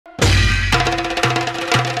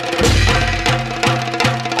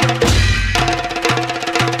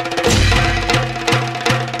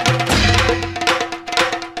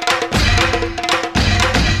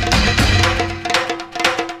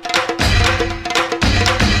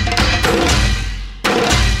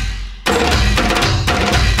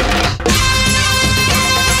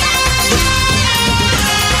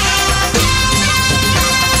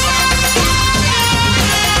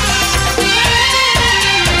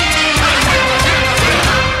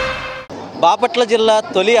బాపట్ల జిల్లా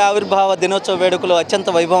తొలి ఆవిర్భావ దినోత్సవ వేడుకలు అత్యంత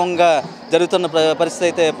వైభవంగా జరుగుతున్న పరిస్థితి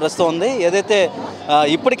అయితే ప్రస్తుతం ఉంది. ఏదైతే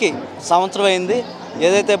ఇప్పటికీ సంవత్సరం అయింది,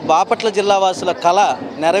 ఏదైతే బాపట్ల జిల్లా వాసుల కళ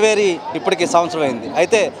నెరవేరి ఇప్పటికీ సంవత్సరం అయింది.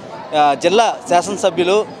 అయితే జిల్లా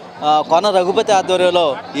శాసనసభ్యులు కోన రఘుపతి ఆధ్వర్యంలో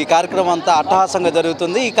ఈ కార్యక్రమం అంతా అట్టహాసంగా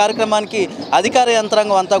జరుగుతుంది. ఈ కార్యక్రమానికి అధికార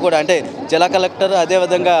యంత్రాంగం అంతా కూడా అంటే జిల్లా కలెక్టర్,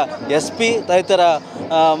 అదేవిధంగా ఎస్పీ తదితర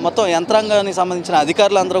మొత్తం యంత్రాంగానికి సంబంధించిన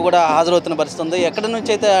అధికారులు అందరూ కూడా హాజరవుతున్న పరిస్థితి ఉంది. ఎక్కడి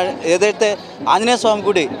నుంచి అయితే ఏదైతే ఆంజనేయ స్వామి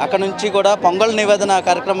గుడి అక్కడ నుంచి కూడా పొంగల్ నివేదన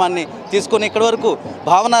కార్యక్రమాన్ని తీసుకొని ఇక్కడి వరకు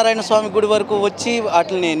భావనారాయణ స్వామి గుడి వరకు వచ్చి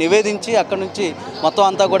వాటిని నివేదించి అక్కడి నుంచి మొత్తం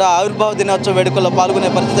అంతా కూడా ఆవిర్భావ దినోత్సవ వేడుకల్లో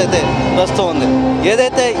పాల్గొనే పరిస్థితి అయితే ప్రస్తుతం ఉంది.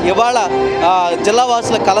 ఏదైతే ఇవాళ జిల్లా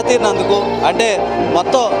వాసుల కళ తీరినందుకు అంటే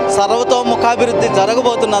మొత్తం సర్వతోముఖాభివృద్ధి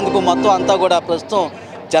జరగబోతున్నందుకు మొత్తం అంతా కూడా ప్రస్తుతం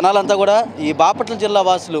జనాలంతా కూడా ఈ బాపట్ల జిల్లా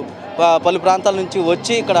వాసులు పలు ప్రాంతాల నుంచి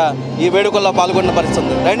వచ్చి ఇక్కడ ఈ వేడుకల్లో పాల్గొన్న పరిస్థితి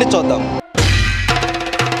ఉంది. రండి చూద్దాం.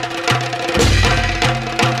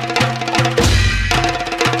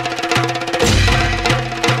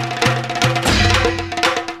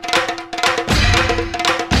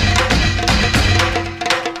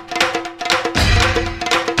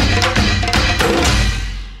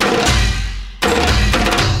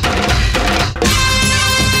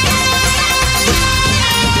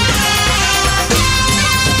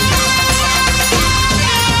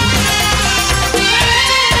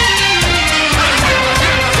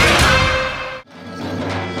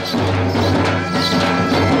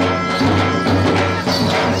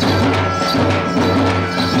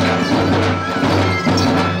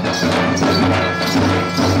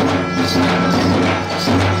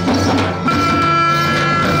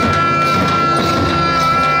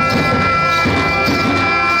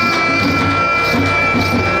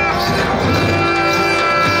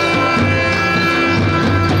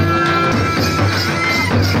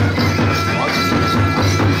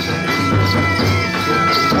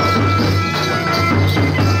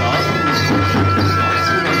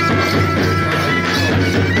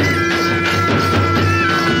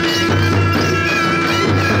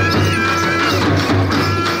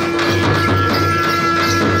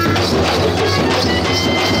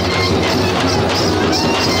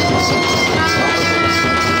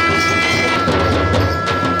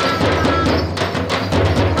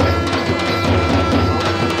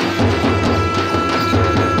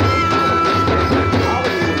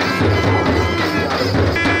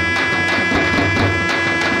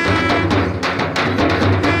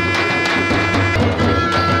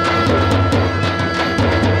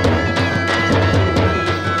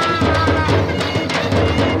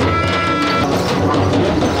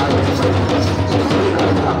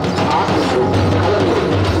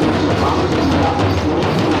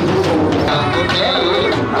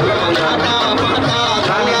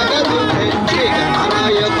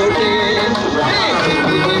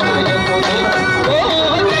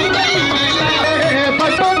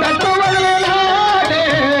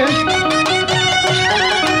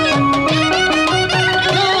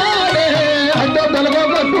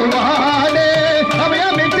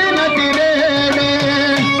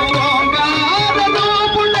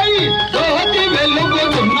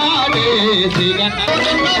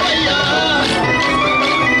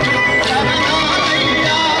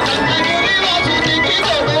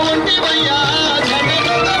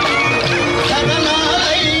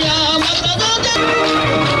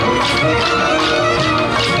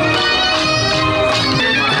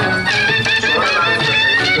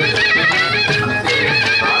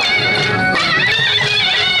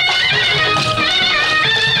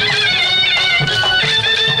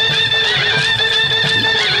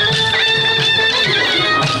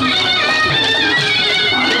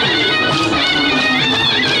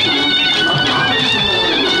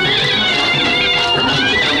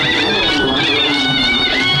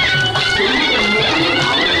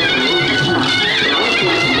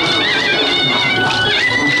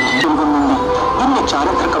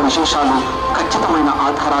 విశేషాలు, ఖచ్చితమైన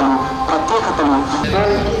ఆధారాలు, ప్రత్యేకతలు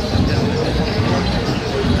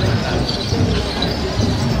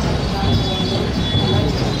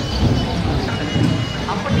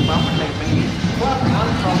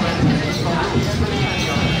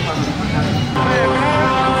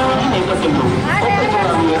ఈ నేపథ్యంలో కొత్త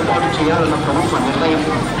జిల్లాను ఏర్పాటు చేయాలన్న ప్రభుత్వ నిర్ణయం,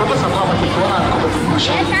 ఉప సభాపతి కోన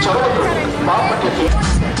కృషి చొరవతో బాపట్లకి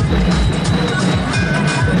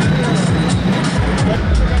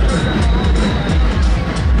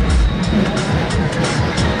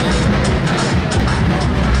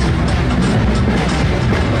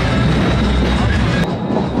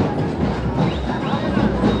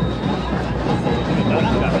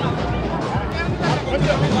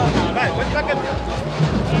Vai, pode ficar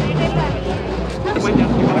quieto.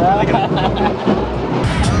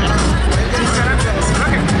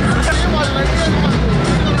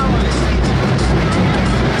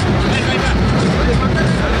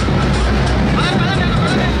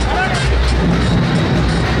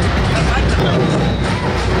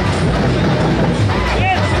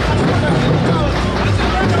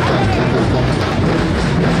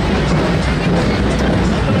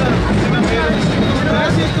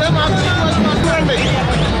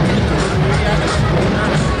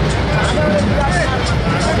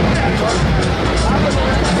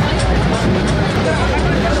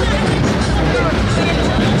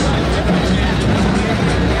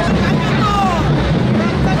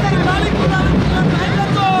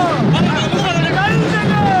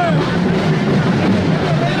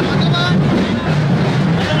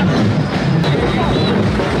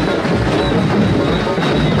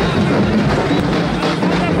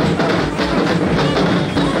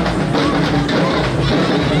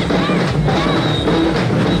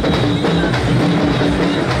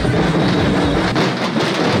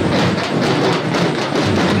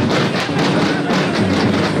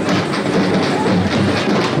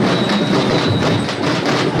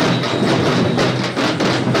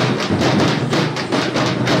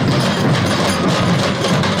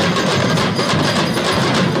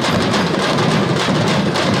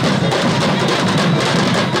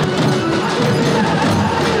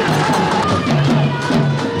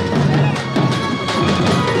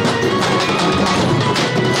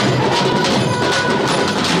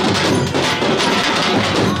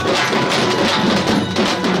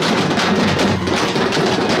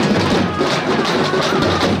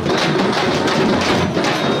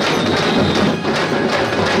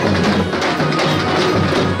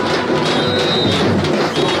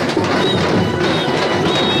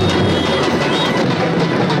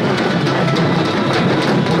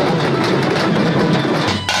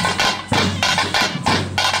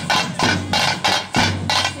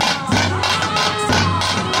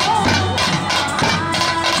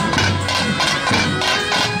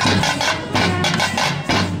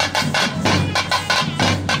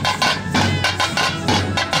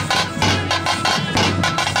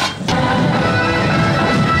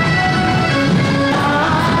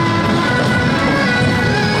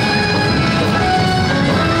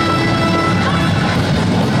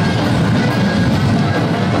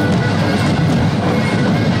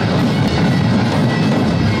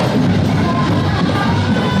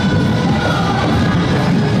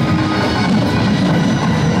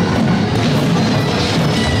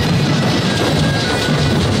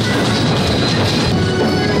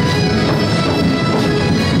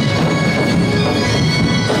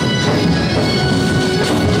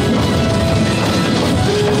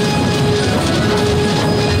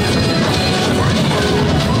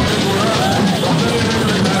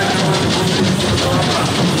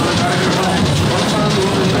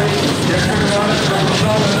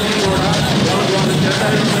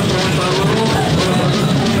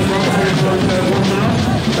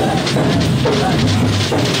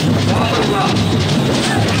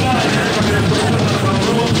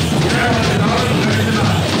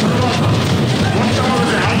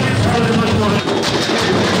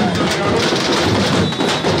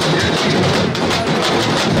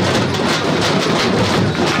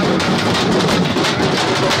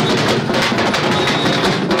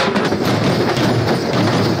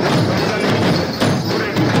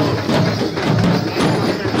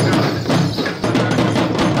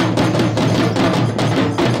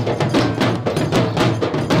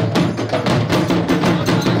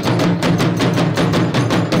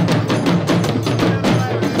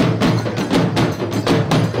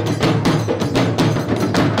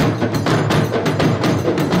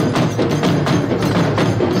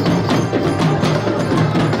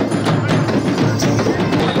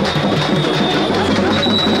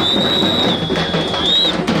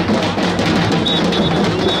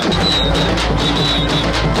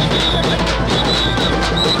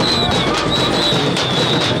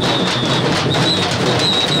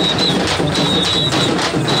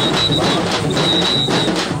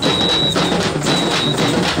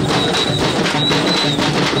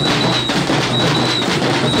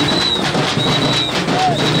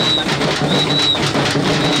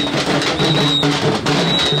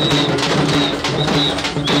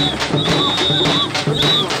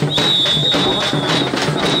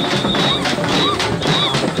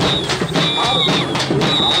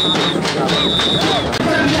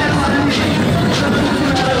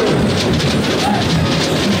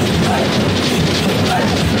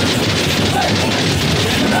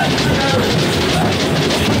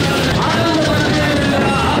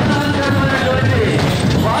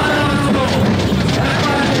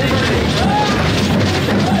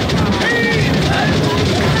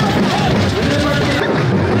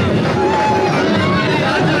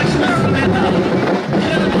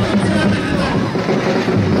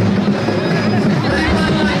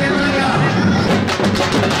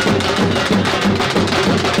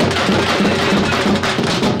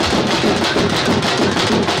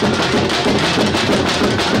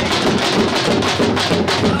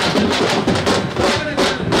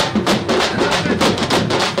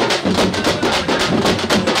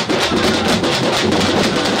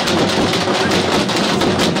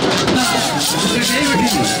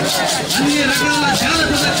 అన్ని రకాల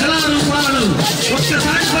జానపద కళారూపాలను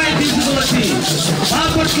ఒక్కసారిపై తీసుకువచ్చి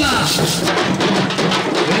బాపట్ల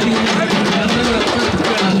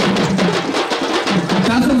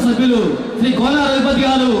శాసనసభ్యులు శ్రీ కోలా రఘుపతి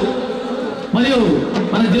గారు మరియు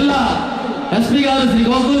మన జిల్లా ఎస్పీ గారు శ్రీ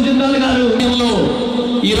గోకుల్ జిందాల్ గారు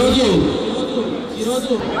ఈరోజు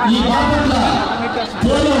ఈ బాపట్ల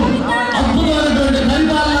పూర్వం అద్భుతమైనటువంటి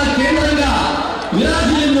పరిపాలన కేంద్రంగా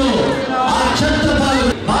విరాజిల్లు ఆ క్షేత్రపాలు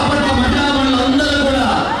బాపట్ల మఠామణులు అందరూ కూడా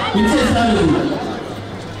ఇచ్చేస్తారు.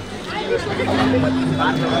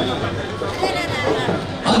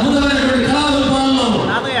 అద్భుతమైనటువంటి కళారూపాల్లో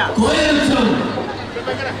కోయనృత్యం,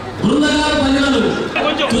 బృందగారు భజనలు,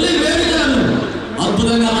 తొలి వేడుకలను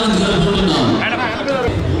అద్భుతంగా మనం జరుపుకుంటున్నాం.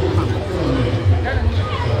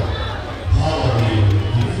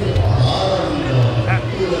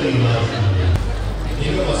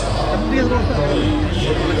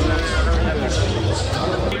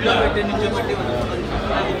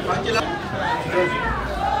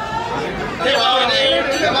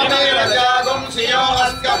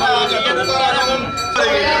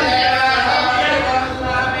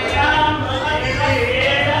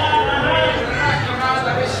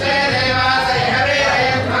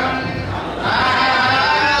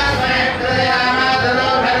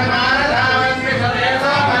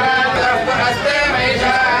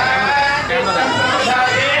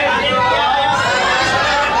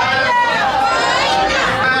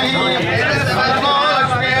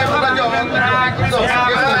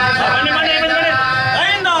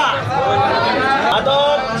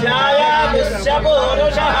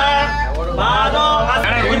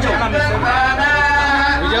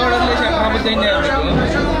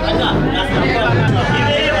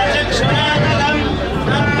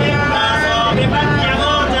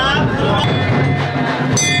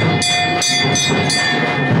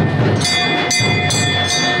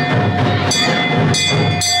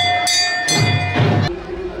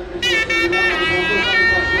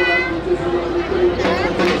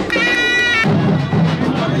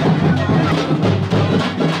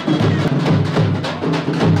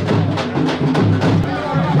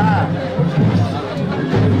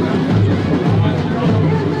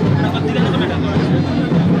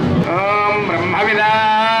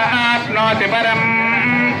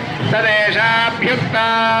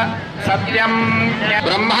 सत्यं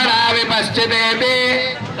ब्रह्मणा विपश्चितेति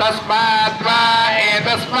तस्मात् वा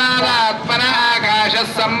एतस्मादात्मना आकाशः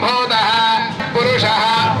सम्भूतः पुरुषः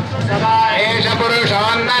एष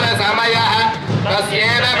पुरुषोन्नरसमयः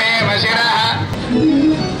तस्येदमेव शिरः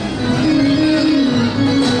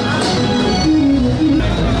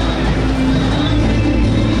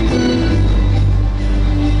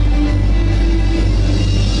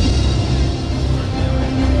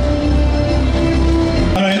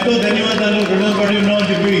ధన్యవాదాలు రుణపడి ఉన్నామని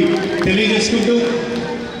చెప్పి తెలియజేసుకుంటూ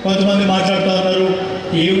కొంతమంది మాట్లాడుతూ ఉన్నారు.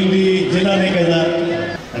 ఏముంది జిల్లానే కదా.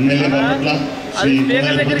 ఎమ్మెల్యే బాపట్ల శ్రీ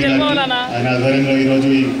ఆయన ఆధ్వర్యంలో ఈరోజు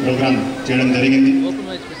ఈ ప్రోగ్రాం చేయడం జరిగింది.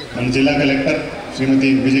 మన జిల్లా కలెక్టర్ శ్రీమతి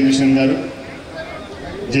విజయకృష్ణన్ గారు,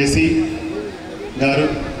 జేసీ గారు,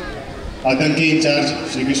 ఆతంకి ఇన్ఛార్జ్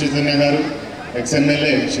శ్రీ కృష్ణ గారు,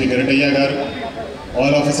 ఎక్స్ఎమ్మెల్యే శ్రీ గరటయ్య గారు,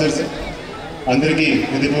 ఆల్ ఆఫీసర్స్ అందరికీ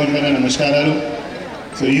హృదయపూర్వకమైన నమస్కారాలు.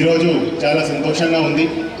 సో ఈరోజు చాలా సంతోషంగా ఉంది.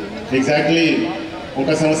 ఎగ్జాక్ట్లీ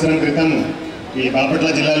 1 సంవత్సరం క్రితం ఈ బాపట్ల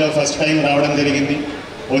జిల్లాలో ఫస్ట్ టైం రావడం జరిగింది,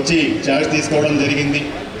 వచ్చి చార్జ్ తీసుకోవడం జరిగింది.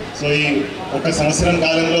 సో ఈ 1 సంవత్సరం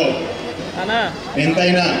కాలంలో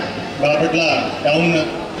ఎంతైనా బాపట్ల టౌన్,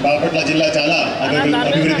 బాపట్ల జిల్లా చాలా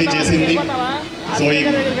అభివృద్ధి చేసింది. సో ఈ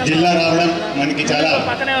జిల్లా రావడం మనకి చాలా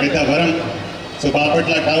పెద్ద వరం. సో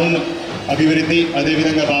బాపట్ల టౌన్ అభివృద్ధి,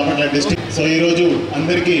 అదేవిధంగా బాపట్ల డిస్ట్రిక్ట్. సో ఈరోజు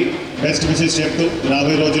అందరికీ బెస్ట్ విషెస్ చెప్తూ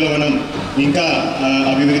రాబోయే రోజుల్లో మనం ఇంకా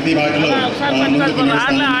అభివృద్ధి బాటలో ముందుకు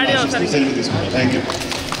నడుస్తాం. సెలవు తీసుకుంటాం. Thank you.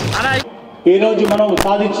 ఈరోజు మనం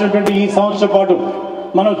సాధించినటువంటి ఈ సంవత్సరం పాటు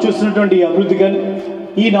మనం చూస్తున్నటువంటి అభివృద్ధి కానీ,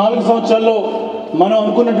 ఈ 4 సంవత్సరాల్లో మనం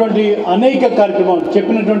అనుకున్నటువంటి అనేక కార్యక్రమాలు,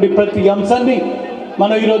 చెప్పినటువంటి ప్రతి అంశాన్ని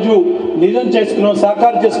మనం ఈరోజు నిజం చేసుకున్నాం,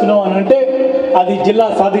 సాకారం చేసుకున్నాం అని అంటే అది జిల్లా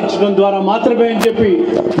సాధించడం ద్వారా మాత్రమే అని చెప్పి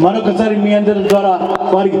మరొకసారి మీ అందరి ద్వారా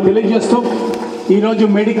వారికి తెలియజేస్తూ, ఈరోజు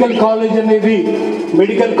మెడికల్ కాలేజ్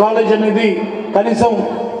అనేది కనీసం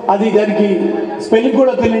అది దానికి స్పెల్లింగ్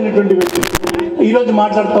కూడా తెలియనటువంటి వ్యక్తి ఈరోజు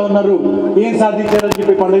మాట్లాడుతూ ఉన్నారు. ఏం సాధించారని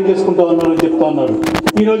చెప్పి పండుగ చేసుకుంటూ ఉన్నారు అని చెప్తా ఉన్నారు.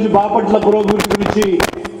 ఈరోజు బాపట్ల పురోగతి గురించి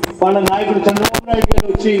వాళ్ళ నాయకుడు చంద్రబాబు నాయుడు గారు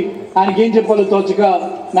వచ్చి ఆయనకి ఏం చెప్పాలో తోచక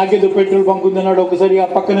నాకేదో పెట్రోల్ బంక్ ఉందన్నాడు, ఒకసారి ఆ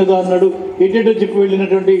పక్కనేదో అన్నాడు, ఎటేటో చెప్పి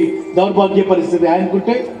వెళ్ళినటువంటి దౌర్భాగ్య పరిస్థితి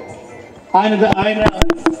ఆయనకుంటే ఆయన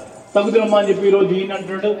తగుదరమ్మా అని చెప్పి ఈరోజు ఈయన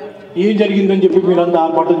అంటున్నాడు. ఏం జరిగిందని చెప్పి మీరంతా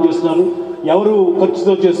ఆర్పాటం చేస్తున్నారు, ఎవరు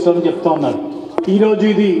ఖర్చుతో చేస్తారని చెప్తా ఉన్నారు. ఈరోజు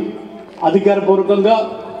ఇది అధికారపూర్వకంగా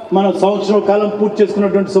మనం సంవత్సరం కాలం పూర్తి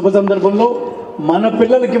చేసుకున్నటువంటి శుభ సందర్భంలో మన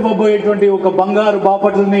పిల్లలకి ఇవ్వబోయేటువంటి ఒక బంగారు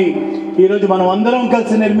బాపట్లని ఈరోజు మనం అందరం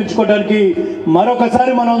కలిసి నిర్మించుకోవడానికి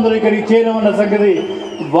మరొకసారి మనం అందరం ఇక్కడికి చేరామన్న సంగతి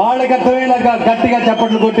వాళ్ళకి అర్థమయ్యేలాగా గట్టిగా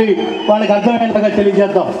చప్పట్లు కొట్టి వాళ్ళకి అర్థమయ్యేలాగా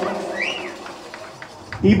తెలియజేద్దాం.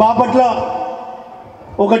 ఈ బాపట్ల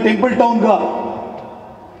ఒక టెంపుల్ టౌన్గా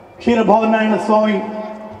క్షీరభావనారాయణ స్వామి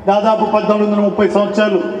దాదాపు 1430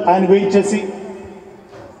 సంవత్సరాలు ఆయన వేయించేసి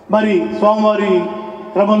మరి స్వామివారి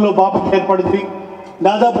క్రమంలో బాపట్ల ఏర్పడింది.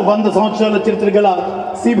 దాదాపు 100 సంవత్సరాల చరిత్ర గల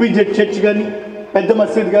సిబిజెడ్ చర్చ్ కానీ పెద్ద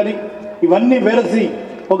మసీద్ కానీ ఇవన్నీ వెరసి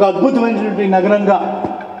ఒక అద్భుతమైనటువంటి నగరంగా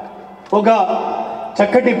ఒక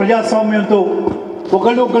చక్కటి ప్రజాస్వామ్యంతో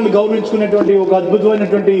ఒకళ్ళు గౌరవించుకునేటువంటి ఒక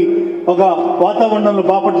అద్భుతమైనటువంటి ఒక వాతావరణంలో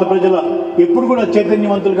బాపట్ల ప్రజల ఎప్పుడు కూడా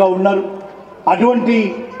చైతన్యవంతులుగా ఉన్నారు. అటువంటి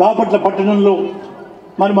బాపట్ల పట్టణంలో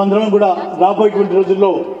మనమందరం కూడా రాబోయేటువంటి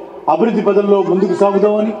రోజుల్లో అభివృద్ధి పదంలో ముందుకు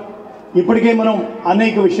సాగుదామని ఇప్పటికే మనం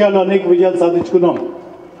అనేక విజయాలు సాధించుకున్నాం.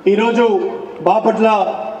 ఈరోజు బాపట్ల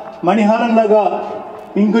మణిహారంలాగా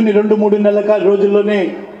ఇంకొన్ని 2-3 నెలల రోజుల్లోనే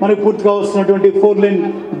మనకు పూర్తిగా వస్తున్నటువంటి 4 లేన్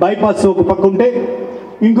బైపాస్ ఒక పక్క ఉంటే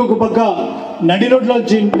ఇంకొక పక్క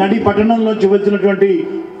నడి పట్టణంలోంచి వచ్చినటువంటి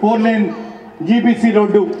 4 లేన్ జీపీసీ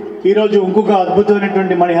రోడ్డు ఈరోజు ఇంకొక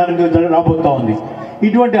అద్భుతమైనటువంటి మణిహారంగా రాబోతూ ఉంది.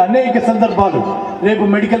 ఇటువంటి అనేక సందర్భాలు రేపు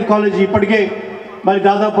మెడికల్ కాలేజ్ ఇప్పటికే మరి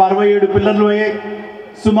దాదాపు 67 పిల్లర్లు అయ్యాయి.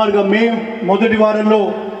 సుమారుగా మే మొదటి వారంలో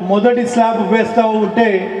మొదటి స్లాబ్ వేస్తూ ఉంటే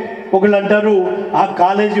ఒకళ్ళు అంటారు ఆ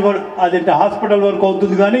కాలేజీ వర్క్ అదంటే హాస్పిటల్ వర్క్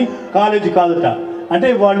అవుతుంది కానీ కాలేజీ కాదట. అంటే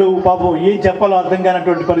వాళ్ళు పాపం ఏం చెప్పాలో అర్థం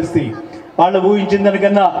కానటువంటి పరిస్థితి. వాళ్ళు ఊహించిన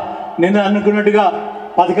దానికన్నా నేను అనుకున్నట్టుగా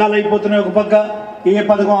పథకాలు అయిపోతున్నాయి ఒక పక్క, ఏ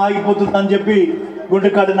పథకం ఆగిపోతుందని చెప్పి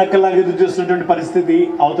గుండెకాడు నక్కలాగా ఎదురు చూస్తున్నటువంటి పరిస్థితి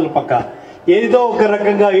అవతల పక్క. ఏదో ఒక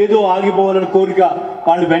రకంగా ఏదో ఆగిపోవాలని కోరిక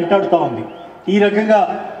వాళ్ళు వెంటాడుతూ ఉంది. ఈ రకంగా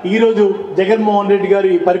ఈరోజు జగన్మోహన్ రెడ్డి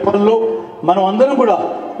గారి పరిపాలనలో మనం అందరం కూడా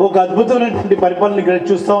ఒక అద్భుతమైనటువంటి పరిపాలన ఇక్కడ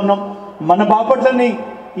చూస్తూ ఉన్నాం. మన బాపట్లని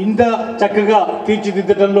ఇంత చక్కగా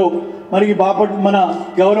తీర్చిదిద్దడంలో మరి మన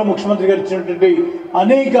గౌరవ ముఖ్యమంత్రి గారు ఇచ్చినటువంటి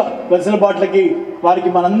అనేక వెసులుబాట్లకి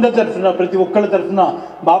వారికి మనందరి తరఫున ప్రతి ఒక్కళ్ళ తరఫున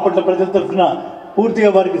బాపట్ల ప్రజల తరఫున పూర్తిగా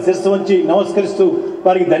వారికి శిరస్సు వంచి నమస్కరిస్తూ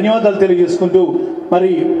వారికి ధన్యవాదాలు తెలియజేసుకుంటూ మరి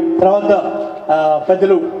తర్వాత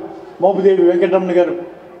పెద్దలు మోపిదేవి వెంకటరమణ గారు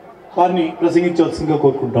వారిని ప్రసంగించవలసిందిగా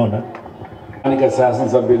కోరుకుంటా ఉన్నారు. స్థానిక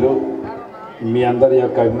శాసనసభ్యులు మీ అందరి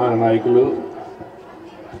యొక్క అభిమాన నాయకులు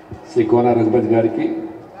శ్రీ కోన రఘుపతి గారికి,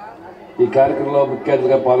 ఈ కార్యక్రమంలో ముఖ్య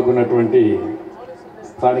అతిథిగా పాల్గొన్నటువంటి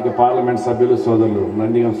స్థానిక పార్లమెంట్ సభ్యులు సోదరులు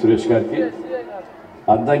నందిగం సురేష్ గారికి,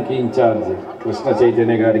 అద్దంకి ఇన్ఛార్జ్ కృష్ణ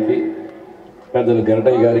చైతన్య గారికి, పెద్దలు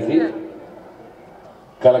గరడయ్య గారికి,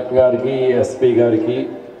 కలెక్టర్ గారికి, ఎస్పీ గారికి,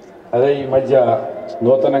 అదే ఈ మధ్య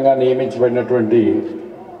నూతనంగా నియమించబడినటువంటి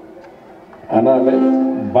అనాలి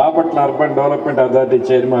Bapatla urban development authority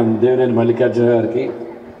chairman Devineni Mallikarjuna గారికి,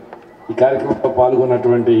 ఈ కార్యక్రమంలో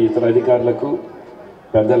పాల్గొన్నటువంటి ఇతర అధికారులకు,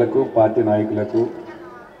 పెద్దలకు, పార్టీ నాయకులకు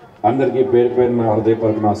అందరికీ పేరు పేరున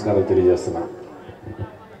హృదయపూర్వక నమస్కారాలు తెలియజేస్తున్నాను.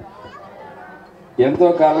 ఎంతో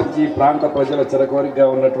కాలం నుంచి ఈ ప్రాంత ప్రజల చిరకోరికగా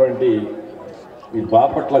ఉన్నటువంటి ఈ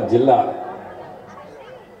బాపట్ల జిల్లా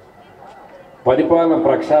పరిపాలన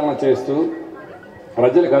ప్రక్షాళన చేస్తూ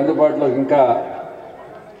ప్రజలకు అందుబాటులో ఇంకా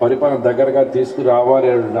పరిపాలన దగ్గరగా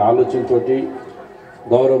తీసుకురావాలనే ఆలోచనతో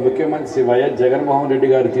గౌరవ ముఖ్యమంత్రి శ్రీ వైఎస్ జగన్మోహన్ రెడ్డి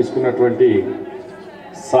గారు తీసుకున్నటువంటి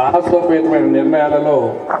సాహసోపేతమైన నిర్ణయాలలో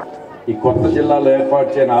ఈ కొత్త జిల్లాలో ఏర్పాటు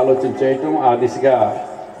చేయని ఆలోచన చేయటం, ఆ దిశగా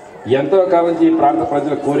ఎంతో కాలం నుంచి ఈ ప్రాంత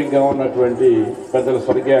ప్రజల కోరికగా ఉన్నటువంటి పెద్దల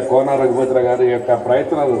స్వర్గీయ కోన రఘుపతి గారి యొక్క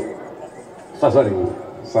ప్రయత్నాలు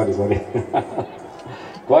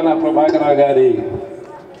కోన ప్రభాకరరావు గారి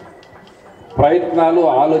ప్రయత్నాలు,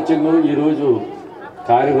 ఆలోచనలు ఈరోజు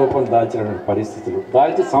కార్యరూపం దాల్చినటువంటి పరిస్థితులు.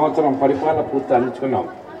 దాల్చి సంవత్సరం పరిపాలన పూర్తి అందించుకున్నాం.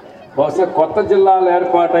 బహుశా కొత్త జిల్లాలు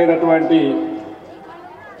ఏర్పాటైనటువంటి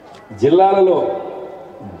జిల్లాలలో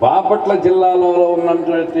బాపట్ల జిల్లాలో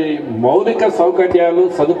ఉన్నటువంటి మౌలిక సౌకర్యాలు,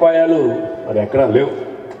 సదుపాయాలు మరి ఎక్కడా లేవు.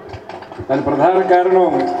 దాని ప్రధాన కారణం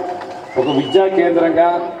ఒక విద్యా కేంద్రంగా,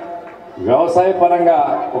 వ్యవసాయ పరంగా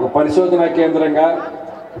ఒక పరిశోధనా కేంద్రంగా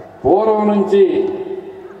పూర్వం నుంచి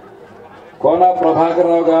కోన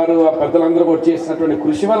ప్రభాకరరావు గారు ఆ పెద్దలందరూ కూడా చేసినటువంటి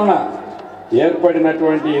కృషి వలన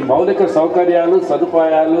ఏర్పడినటువంటి మౌలిక సౌకర్యాలు,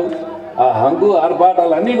 సదుపాయాలు, ఆ హంగు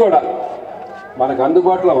ఆర్భాటాలన్నీ కూడా మనకు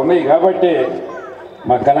అందుబాటులో ఉన్నాయి. కాబట్టి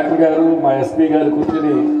మా కలెక్టర్ గారు, మా ఎస్పీ గారు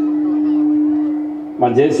కూర్చుని, మా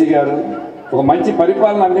జేసీ గారు ఒక మంచి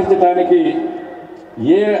పరిపాలన అందించడానికి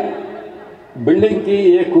ఏ బిల్డింగ్కి,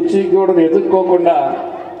 ఏ కుర్చీకి కూడా ఎదుర్కోకుండా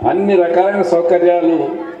అన్ని రకాలైన సౌకర్యాలు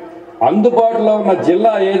అందుబాటులో ఉన్న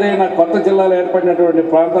జిల్లా ఏదైనా కొత్త జిల్లాలో ఏర్పడినటువంటి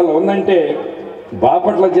ప్రాంతాల్లో ఉందంటే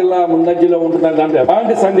బాపట్ల జిల్లా ముందంజలో ఉంటుందని దాంట్లో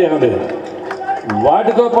ఎలాంటి సందేహం లేదు.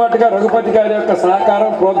 వాటితో పాటుగా రఘుపతి గారి యొక్క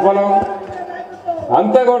సహకారం ప్రోత్బలం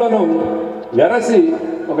అంతా కూడాను వెరసి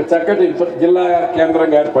ఒక చక్కటి జిల్లా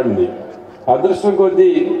కేంద్రంగా ఏర్పడింది. అదృష్టం కొద్దీ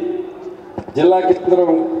జిల్లా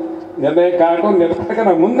కేంద్రం నిర్ణయం కావడం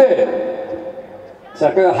నిర్ణయం ముందే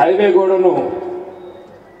చక్కగా హైవే కూడాను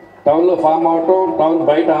టౌన్లో ఫామ్ అవటం, టౌన్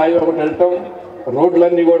బయట హైవే ఒకటి వెళ్ళటం,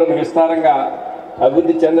 రోడ్లన్నీ కూడా విస్తారంగా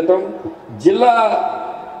అభివృద్ధి చెందటం, జిల్లా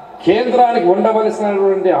కేంద్రానికి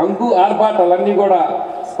ఉండవలసినటువంటి అంగు ఆర్భాటాలన్నీ కూడా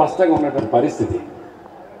స్పష్టంగా ఉన్నటువంటి పరిస్థితి.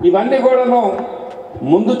 ఇవన్నీ కూడాను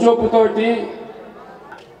ముందు చూపుతోటి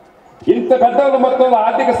ఇంత పెద్ద మొత్తంలో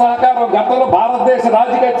ఆర్థిక సహకారం గతంలో భారతదేశ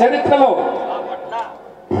రాజకీయ చరిత్రలో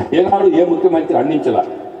ఏనాడు ఏ ముఖ్యమంత్రి అందించలా.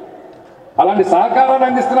 అలాంటి సహకారాన్ని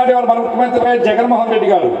అందిస్తున్నాడు ఇవాళ మన ముఖ్యమంత్రి జగన్మోహన్ రెడ్డి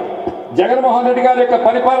గారు. జగన్మోహన్ రెడ్డి గారి యొక్క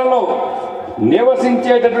పరిపాలనలో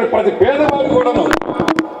నివసించేటటువంటి ప్రతి పేదవాడు కూడాను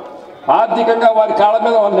ఆర్థికంగా వారి కాళ్ళ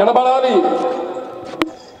మీద వాళ్ళు నిలబడాలి,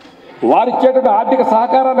 వారిచ్చేటువంటి ఆర్థిక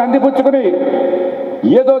సహకారాన్ని అందిపుచ్చుకుని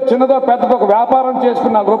ఏదో చిన్నదో పెద్దదో ఒక వ్యాపారం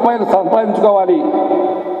చేసుకుని 4 రూపాయలు సంపాదించుకోవాలి.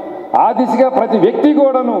 ఆ దిశగా ప్రతి వ్యక్తి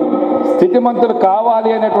కూడాను స్థితిమంతులు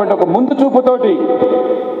కావాలి అనేటువంటి ఒక ముందు చూపుతోటి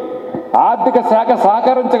ఆర్థిక శాఖ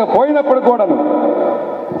సహకరించకపోయినప్పుడు కూడాను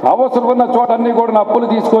అవసరం ఉన్న చోటన్నీ కూడా అప్పులు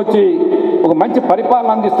తీసుకొచ్చి ఒక మంచి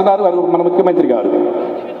పరిపాలన అందిస్తున్నారు మన ముఖ్యమంత్రి గారు.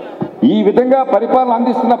 ఈ విధంగా పరిపాలన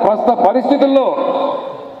అందిస్తున్న ప్రస్తుత పరిస్థితుల్లో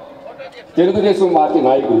తెలుగుదేశం పార్టీ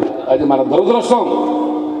నాయకుడు, అది మన దురదృష్టం,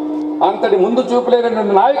 అంతటి ముందు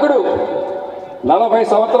చూపులేనటువంటి నాయకుడు 40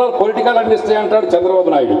 సంవత్సరాలు పొలిటికల్ అడ్మినిస్ట్రీ అంటాడు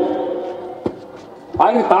చంద్రబాబు నాయుడు.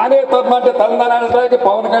 ఆయన తానే తరమంటే తనదనడానికి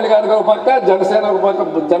పవన్ కళ్యాణ్ గారికి ఒక పక్క, జనసేన ఒక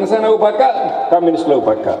పక్క, కమ్యూనిస్టులు ఒక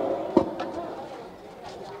పక్క.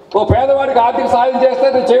 ఓ పేదవాడికి ఆర్థిక సాయం చేస్తే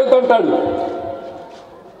నేను చేయుతుంటాడు.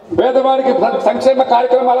 పేదవాడికి సంక్షేమ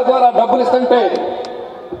కార్యక్రమాల ద్వారా డబ్బులు ఇస్తుంటే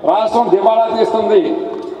రాష్ట్రం దివాళా తీస్తుంది,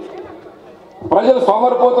 ప్రజలు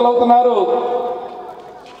సోమరిపోతులు అవుతున్నారు.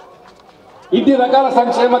 ఇన్ని రకాల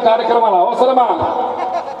సంక్షేమ కార్యక్రమాలు అవసరమా?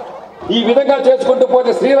 ఈ విధంగా చేసుకుంటూ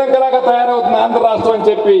పోతే శ్రీలంకలాగా తయారవుతుంది ఆంధ్ర రాష్ట్రం అని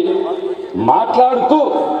చెప్పి మాట్లాడుతూ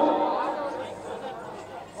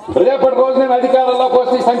రేపటి రోజు నేను అధికారంలోకి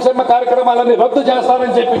వస్తే సంక్షేమ కార్యక్రమాలన్నీ రద్దు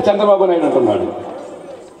చేస్తానని చెప్పి చంద్రబాబు నాయుడు అంటున్నాడు.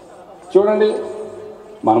 చూడండి,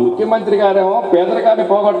 మన ముఖ్యమంత్రి గారేమో పేదరికాన్ని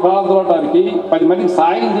పోగొట్టుకోవడానికి 10 మందికి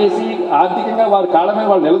సాయం చేసి ఆర్థికంగా వారి కాళ్ళ మీద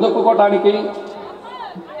వాళ్ళు నిలదొక్కుకోవడానికి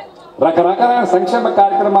రకరకాలైన సంక్షేమ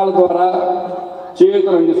కార్యక్రమాల ద్వారా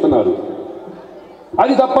చేయూతలు అందిస్తున్నారు.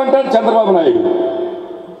 అది తప్పంటాడు చంద్రబాబు నాయుడు.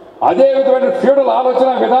 అదే విధమైన ఫ్యూడల్ ఆలోచన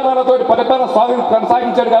విధానాలతో పరిపాలన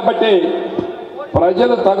కొనసాగించాడు కాబట్టి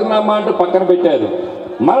ప్రజలు తగునమ్మా అంటూ పక్కన పెట్టారు.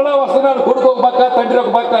 మరలా వస్తున్నాడు కొడుకు ఒక పక్క, తండ్రి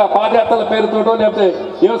ఒక పక్క, పాదయాత్రల పేరుతోటో లేకపోతే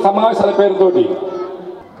ఏదో సమావేశాల పేరుతోటి.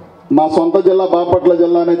 మా సొంత జిల్లా బాపట్ల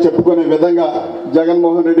జిల్లానే చెప్పుకునే విధంగా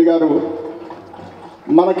జగన్మోహన్ రెడ్డి గారు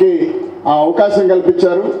మనకి ఆ అవకాశం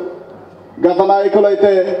కల్పించారు. గత నాయకులు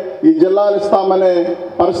అయితే ఈ జిల్లాలు ఇస్తామనే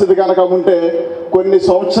పరిస్థితి కనుక ఉంటే కొన్ని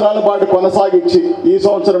సంవత్సరాల పాటు కొనసాగించి ఈ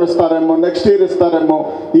సంవత్సరం ఇస్తారేమో, నెక్స్ట్ ఇయర్ ఇస్తారేమో,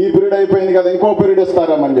 ఈ పీరియడ్ అయిపోయింది కదా ఇంకో పీరియడ్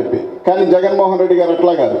ఇస్తారేమో అని చెప్పి. కానీ జగన్మోహన్ రెడ్డి గారు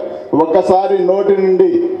అట్లా కాదు. ఒక్కసారి నోటి నుండి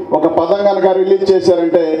ఒక పదం కనుక రిలీజ్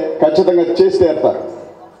చేశారంటే ఖచ్చితంగా చేసి తీరుతారు.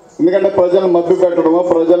 ఎందుకంటే ప్రజలను మభ్య పెట్టడమో,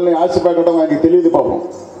 ప్రజల్ని ఆశ పెట్టడం ఆయనకి తెలియదు పాపం.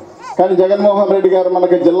 కానీ జగన్మోహన్ రెడ్డి గారు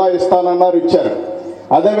మనకి జిల్లా ఇస్తానన్నారు, ఇచ్చారు.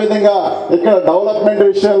 అదేవిధంగా ఇక్కడ డెవలప్మెంట్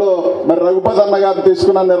విషయంలో మరి రఘుపతి అన్న గారు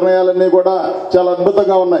తీసుకున్న నిర్ణయాలన్నీ కూడా చాలా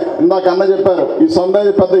అద్భుతంగా ఉన్నాయి. ఇందాక అన్న చెప్పారు ఈ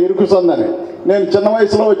సందేహం పెద్ద ఇరుకు సందని. నేను చిన్న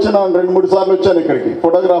వయసులో వచ్చిన 2-3 సార్లు వచ్చాను ఇక్కడికి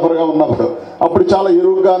ఫోటోగ్రాఫర్గా ఉన్నప్పుడు. అప్పుడు చాలా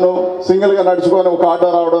ఇరుగ్గాను సింగిల్గా నడుచుకొని ఒక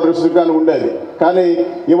ఆటో రావడం రిస్క్గాను ఉండేది. కానీ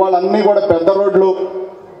ఇవాళ అన్నీ కూడా పెద్ద రోడ్లు,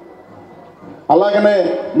 అలాగనే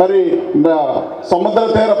మరి సముద్ర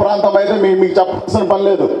తీర ప్రాంతం అయితే మీకు చెప్పాల్సిన పని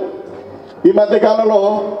లేదు. ఈ మధ్య కాలంలో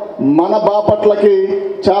మన బాపట్లకి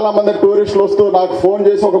చాలామంది టూరిస్టులు వస్తూ నాకు ఫోన్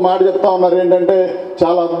చేసి ఒక మాట చెప్తా ఉన్నారు, ఏంటంటే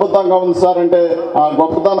చాలా అద్భుతంగా ఉంది సార్ అంటే ఆ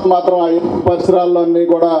గొప్పతనం మాత్రం ఆ పరిసరాల్లో అన్నీ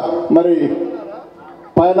కూడా మరి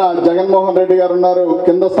పైన జగన్మోహన్ రెడ్డి గారు ఉన్నారు,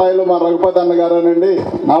 కింద స్థాయిలో మా రఘుపతి అన్న గారేనండి.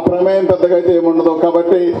 నా ప్రమేయం పెద్దగా అయితే ఏముండదు.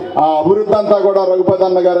 కాబట్టి ఆ అభివృద్ధి అంతా కూడా రఘుపతి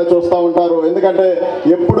అన్న గారే చూస్తూ ఉంటారు. ఎందుకంటే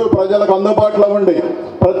ఎప్పుడూ ప్రజలకు అందుబాటులో ఉండి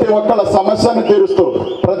ప్రతి ఒక్కళ్ళ సమస్యను తీరుస్తూ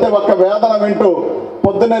ప్రతి ఒక్క వేదన వింటూ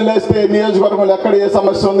పొద్దున్నే లేస్తే నియోజకవర్గంలో ఎక్కడ ఏ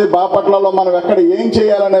సమస్య ఉంది, బాపట్లలో మనం ఎక్కడ ఏం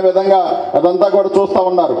చేయాలనే విధంగా అదంతా కూడా చూస్తూ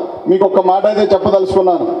ఉన్నారు. మీకు ఒక మాట అయితే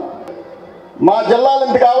చెప్పదలుచుకున్నాను. మా జిల్లాలు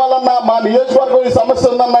ఇంత కావాలన్నా మా నియోజకవర్గం ఈ సమస్య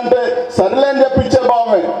ఉందన్నంటే సరిలే అని చెప్పి ఇచ్చే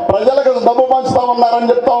భావమే. ప్రజలకు డబ్బు పంచుతా ఉన్నారని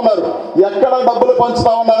చెప్తా ఉన్నారు. ఎక్కడ డబ్బులు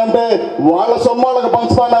పంచుతా ఉన్నారంటే వాళ్ళ సొమ్ము వాళ్ళకి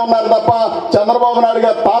పంచుతానే ఉన్నారు తప్ప చంద్రబాబు నాయుడు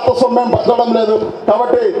గారు తాత సొమ్మేం పంచడం లేదు.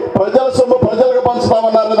 కాబట్టి ప్రజల సొమ్ము ప్రజలకు పంచుతా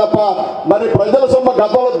ఉన్నారు తప్ప మరి ప్రజల సొమ్ము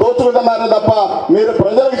గతంలో తిన్నారే తప్ప మీరు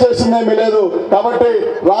ప్రజలకు చేసిందేమీ లేదు. కాబట్టి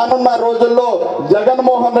రానున్న రోజుల్లో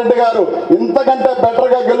జగన్మోహన్ రెడ్డి గారు ఇంతకంటే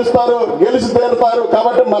బెటర్గా గెలిచి తీరుతారు.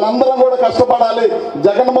 కాబట్టి మనందరం కూడా కష్టపడాలి.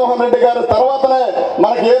 జగన్మోహన్ రెడ్డి గారు తర్వాతనే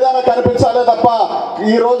మనకి ఏదైనా కనిపించాలే తప్ప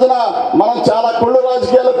ఈ రోజున మనం చాలా కుళ్ళు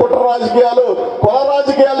రాజకీయాలు, కుట్ర రాజకీయాలు, కుల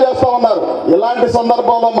రాజకీయాలు చేస్తా ఉన్నారు. ఇలాంటి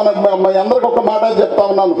సందర్భంలో మన అందరికి ఒక మాట చెప్తా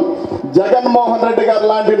ఉన్నాను, జగన్మోహన్ రెడ్డి గారు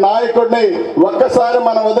లాంటి నాయకుడిని ఒక్కసారి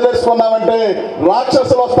మనం వదిలేసుకున్నామంటే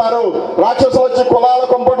రాక్షసులు వస్తారు. రాక్షసులు వచ్చి కులాల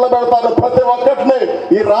కుంపట్లో పెడతారు. ప్రతి ఒక్కటిని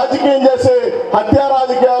ఈ రాజకీయం చేసి హత్యా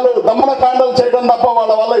రాజకీయాలు, దమనకాండలు చేయడం తప్ప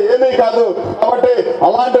వాళ్ళ వల్ల ఏమీ కాదు. కాబట్టి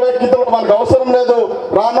అలాంటి వ్యక్తిత్వం మనకు అవసరం లేదు.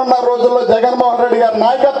 రానున్న రోజుల్లో జగన్మోహన్ రెడ్డి గారి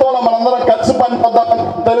నాయకత్వంలో మనందరం కలిసి పనిచేద్దామని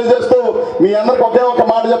తెలియజేస్తూ మీ అందరికి ఒకే ఒక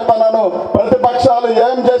మాట చెప్తాను, ప్రతిపక్షాలు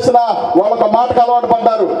ఏం చేసినా వాళ్ళొక మాటకు అలవాటు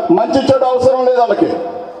పడ్డారు. మంచి చెడు అవసరం లేదు వాళ్ళకి.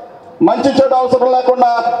 మంచి చెడు అవసరం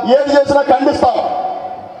లేకుండా ఏది చేసినా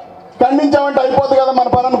ఖండించామంటే అయిపోతుంది కదా మన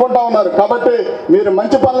పని అనుకుంటా ఉన్నారు. కాబట్టి మీరు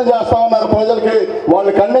మంచి పనులు చేస్తా ఉన్నారు. ప్రజలకి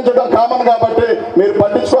వాళ్ళు ఖండించడం కామన్ కాబట్టి మీరు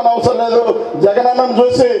పట్టించుకోని అవసరం లేదు. జగనన్నను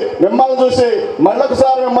చూసి, మిమ్మల్ని చూసి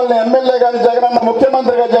మళ్ళొకసారి మిమ్మల్ని ఎమ్మెల్యే కానీ జగనన్న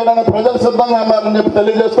ముఖ్యమంత్రిగా చేయడానికి ప్రజలు సిద్ధంగా ఉన్నారని చెప్పి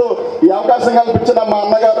తెలియజేస్తూ ఈ అవకాశం కల్పించిన మా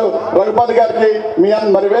అన్నగారు రఘుపతి గారికి,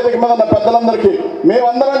 మరి వేదిక మీద ఉన్న పెద్దలందరికీ,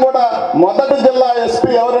 మేమందరం కూడా మొదటి జిల్లా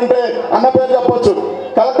ఎస్పీ ఎవరంటే అన్న పేరు చెప్పొచ్చు,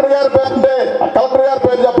 కలెక్టర్ గారి పేరు అంటే కలెక్టర్ గారి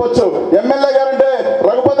పేరు చెప్పొచ్చు, ఎమ్మెల్యే గారంటే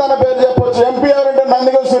రఘుపతి అన్న పేరు చెప్పొచ్చు, ఎంపీ ఎవరంటే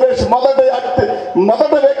నందిగం సురేష్.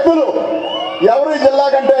 మొదటి వ్యక్తులు ఎవరు ఈ జిల్లా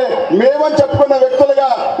కంటే మేమని చెప్పుకున్న వ్యక్తులుగా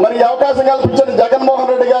మరి అవకాశం కల్పించిన జగన్మోహన్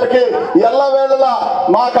రెడ్డి గారికి ఎల్లవేళలా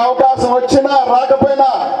మాకు అవకాశం వచ్చినా రాకపోయినా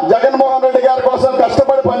జగన్మోహన్ రెడ్డి గారి కోసం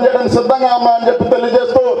కష్టపడి పనిచేయడానికి సిద్ధంగా ఉన్నామని చెప్పి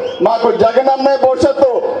తెలియజేస్తూ మాకు జగనన్నే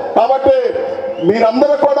భవిష్యత్తు. కాబట్టి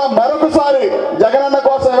మీరందరూ కూడా మరొకసారి జగనన్న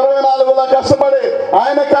కోసం 24లో కష్టపడి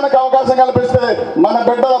ఆయన కనుక అవకాశం కల్పిస్తే మన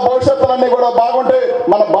బిడ్డల భవిష్యత్తులన్నీ కూడా బాగుంటాయి,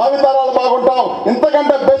 మన భావితరాలు బాగుంటాం,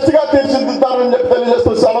 ఇంతకంటే బెస్ట్ గా తీర్చిదిద్దుతారని చెప్పి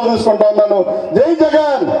తెలియజేస్తూ సెలవు తీసుకుంటా ఉన్నాను. జై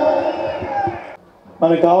జగన్.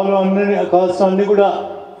 మనకు కావాల్సినవన్నీ కూడా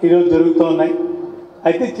ఈరోజు జరుగుతూ ఉన్నాయి.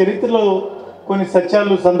 అయితే చరిత్రలో కొన్ని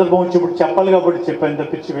సత్యాలు సందర్భం వచ్చినప్పుడు చెప్పాలి కాబట్టి చెప్పాను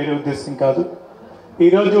తప్పించి వేరే ఉద్దేశం కాదు.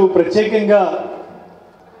 ఈరోజు ప్రత్యేకంగా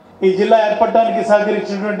ఈ జిల్లా ఏర్పడడానికి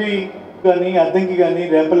సహకరించినటువంటి కానీ అద్దంకి కానీ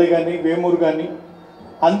రేపల్లి కానీ వేమూరు కానీ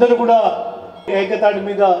అందరూ కూడా ఏకతాటి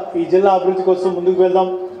మీద ఈ జిల్లా అభివృద్ధి కోసం ముందుకు వెళ్దాం.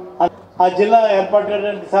 ఆ జిల్లా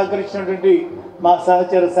ఏర్పడడానికి సహకరించినటువంటి మా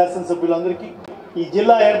సహచర శాసనసభ్యులందరికీ, ఈ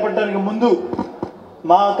జిల్లా ఏర్పడడానికి ముందు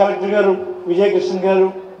మా కలెక్టర్ గారు విజయకృష్ణ గారు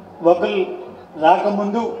ఒకరు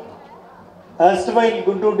రాకముందు ఎస్ట్వైల్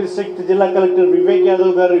గుంటూరు డిస్ట్రిక్ట్ జిల్లా కలెక్టర్ వివేక్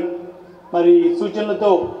యాదవ్ గారు మరి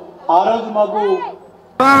సూచనలతో ఆ రోజు మాకు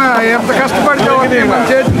ఎంత కష్టపడి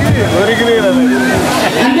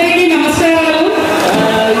అందరికీ నమస్కారాలు.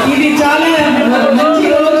 ఇది చాలా మంచి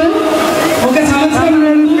రోజు. ఒక సంవత్సరం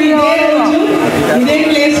ముందు ఇదే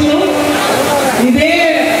ప్లేస్ లో ఇదే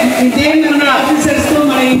మన ఆఫీసర్స్ తో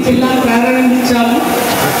మన ఈ జిల్లా ప్రారంభించాము.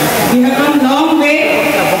 We have come long way.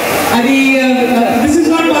 అది this is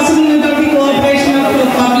not possible without the cooperation of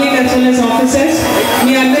public as well as officers.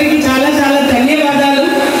 మీ అందరికీ చాలా చాలా ధన్యవాదాలు.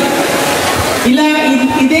 ఇలా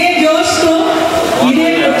ఇదే జోష్తో ఇదే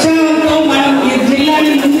ఉత్సాహంతో మనం ఈ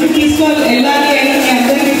జిల్లాని ముందుకు తీసుకొని వెళ్ళాలి అని మీ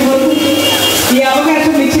అందరికీ కోరుకుంటూ ఈ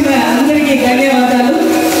అవకాశం ఇచ్చిన అందరికీ ధన్యవాదాలు.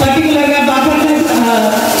 పర్టికులర్గా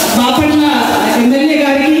బాపట్ల ఎమ్మెల్యే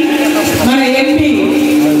గారికి, మన ఎంపీ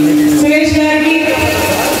సురేష్ గారికి,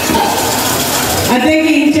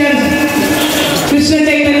 అద్దెకి ఇన్ఛార్జ్ కృష్ణ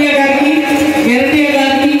చైతన్య గారికి, గెరటియ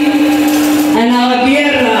గారికి, and our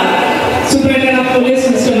dear superintendent of police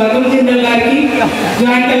mister భగవత్ గారికి,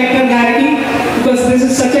 జాయింట్ కలెక్టర్ గారికి, because this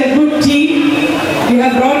is such a good team. You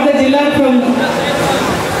have brought the Jilla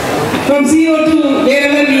from zero to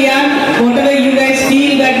wherever we are, whatever you guys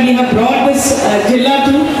feel that we have brought this Jilla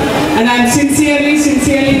to, and I am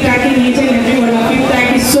sincerely thanking each and every one of you. Thank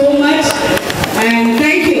you so much and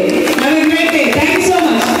thank you. Have a great day. Thank you so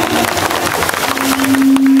much.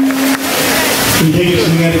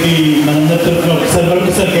 Vijayakrishna గారికి మనందరి తరఫున ఒకసారి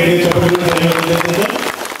గట్టిగా చెప్పడం.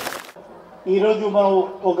 ఈరోజు మనం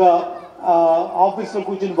ఒక ఆఫీస్లో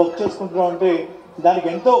కూర్చొని వర్క్ చేసుకుంటున్నాం అంటే దానికి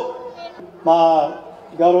ఎంతో మా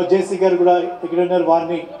గౌరవ జేసీ గారు కూడా ఇక్కడ ఉన్నారు,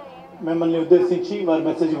 వారిని మిమ్మల్ని ఉద్దేశించి వారి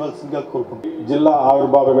మెసేజ్ ఇవ్వాల్సిందిగా కోరుకుంటున్నాం. జిల్లా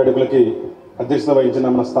ఆవిర్భావ వేడుకలకి అధ్యక్షత వహించిన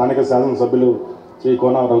మన స్థానిక శాసనసభ్యులు శ్రీ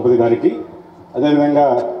కోన రఘుపతి గారికి, అదేవిధంగా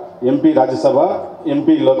ఎంపీ రాజ్యసభ,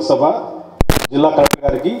 ఎంపీ లోక్సభ, జిల్లా కలెక్టర్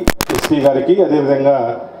గారికి, ఎస్పీ గారికి, అదేవిధంగా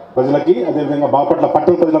ప్రజలకి, అదేవిధంగా బాపట్ల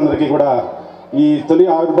పట్టణ ప్రజలందరికీ కూడా ఈ తొలి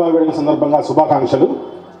ఆవిర్భావ వేడుక సందర్భంగా శుభాకాంక్షలు.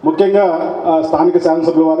 ముఖ్యంగా స్థానిక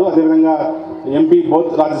శాసనసభ్యుల వారు, అదేవిధంగా MP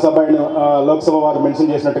both Rajya Sabha and Lok Sabha వారు మెన్షన్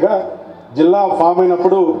చేసినట్టుగా జిల్లా ఫామ్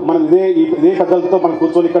అయినప్పుడు మనం ఇదే పెద్దలతో మనం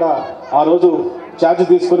కూర్చొని ఇక్కడ ఆ రోజు ఛార్జ్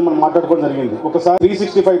తీసుకొని మనం మాట్లాడుకోవడం జరిగింది. ఒకసారి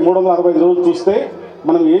 365 365 రోజులు చూస్తే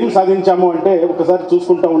మనం ఏం సాధించాము అంటే ఒకసారి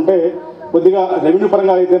చూసుకుంటా ఉంటే కొద్దిగా రెవెన్యూ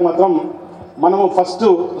పరంగా అయితే మాత్రం మనము ఫస్ట్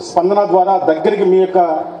స్పందన ద్వారా దగ్గరికి మీ యొక్క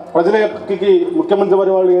ప్రజలకి ముఖ్యమంత్రి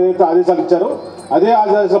వారి వాళ్ళు ఏదైతే ఆదేశాలు ఇచ్చారో అదే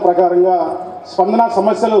ఆదేశాల ప్రకారంగా స్పందన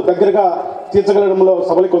సమస్యలు దగ్గరగా తీర్చగలడంలో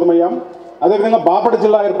సఫలీకృతమయ్యాం. అదేవిధంగా బాపట్ల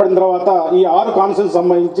జిల్లా ఏర్పడిన తర్వాత ఈ 6 కాన్స్టిట్యూన్సీకి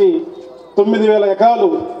సంబంధించి 9,000 ఎకరాలు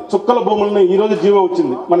చుక్కల భూములని ఈరోజు జీవో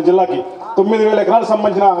వచ్చింది మన జిల్లాకి. 9,000 ఎకరాలకు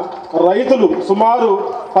సంబంధించిన రైతులు సుమారు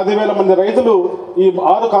 10,000 మంది రైతులు ఈ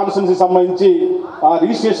 6 కాన్స్టిట్యూన్సీకి సంబంధించి ఆ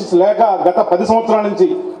రిజిస్ట్రేషన్స్ లేక గత 10 సంవత్సరాల నుంచి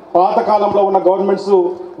పాత కాలంలో ఉన్న గవర్నమెంట్స్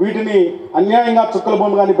వీటిని అన్యాయంగా చుక్కల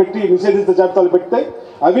భూమిగాని పెట్టి నిషేధిత జాబితాలు పెడితే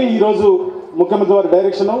అవి ఈరోజు ముఖ్యమంత్రి వారి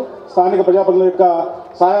డైరెక్షను స్థానిక ప్రజాప్రతినిధుల యొక్క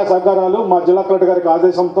సహాయ సహకారాలు మా జిల్లా కలెక్టర్ గారికి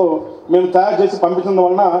ఆదేశంతో మేము తయారు చేసి పంపించడం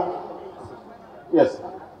వలన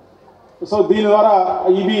సో దీని ద్వారా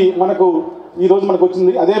ఇవి మనకు ఈరోజు మనకు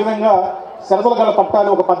వచ్చింది. అదేవిధంగా శరతల గల పట్టాని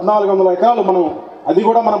ఒక 1,400 ఎకరాలు అది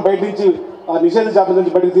కూడా మనం బయట నుంచి నిషేధ జాబితా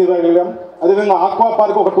నుంచి బయటకు తీయగలిగాం. అదేవిధంగా ఆక్వా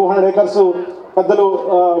పార్క్ ఒక 200 ఏకర్స్ పెద్దలు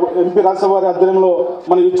ఎంపీ రాజ్యసభ వారి ఆధ్వర్యంలో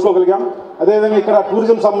మనం ఇచ్చుకోగలిగాం. అదేవిధంగా ఇక్కడ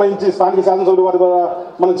టూరిజం సంబంధించి స్థానిక శాసనసభ్యుల వారి ద్వారా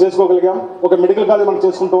మనం చేసుకోగలిగాం. ఒక మెడికల్ కాలేజ్ మనం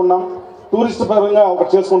చేసుకుంటూ ఉన్నాం, టూరిస్ట్ పరంగా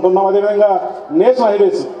ఒకటి చేసుకుంటున్నాం. అదేవిధంగా నేషనల్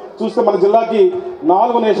హైవేస్ చూస్తే మన జిల్లాకి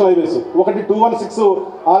 4 నేషనల్ హైవేస్, ఒకటి 216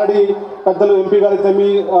 ఆల్రెడీ పెద్దలు ఎంపీ గారైతే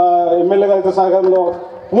ఎమ్మెల్యే గారైతే సహకారంలో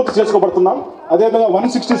పూర్తి చేసుకోబడుతున్నాం. అదేవిధంగా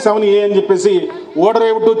 167A అని చెప్పేసి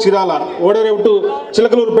ఓడరేవు టు చిరాల, ఓడరేవు టు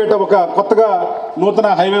చిలకలూరుపేట ఒక కొత్తగా నూతన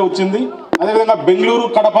హైవే వచ్చింది. అదేవిధంగా బెంగళూరు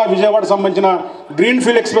కడప విజయవాడ సంబంధించిన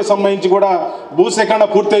గ్రీన్ఫీల్డ్ ఎక్స్ప్రెస్ సంబంధించి కూడా భూసేకరణ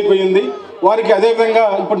పూర్తయిపోయింది వారికి. అదేవిధంగా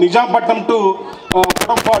ఇప్పుడు నిజాంపట్నం టు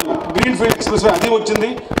కొడంపాడు గ్రీన్ఫీల్డ్ ఎక్స్ప్రెస్ అది వచ్చింది,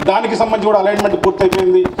 దానికి సంబంధించి కూడా అలైన్మెంట్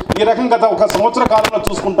పూర్తయిపోయింది. ఈ రకంగా గత ఒక సంవత్సర కాలంలో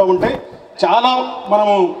చూసుకుంటూ ఉంటే చాలా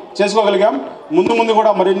మనము చేసుకోగలిగాం. ముందు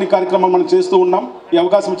కూడా మరిన్ని కార్యక్రమాలు మనం చేస్తూ ఉన్నాం. ఈ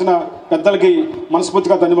అవకాశం ఇచ్చిన పెద్దలకి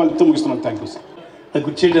మనస్ఫూర్తిగా ధన్యవాదాలతో ముగిస్తున్నాను. Thank you sir. అది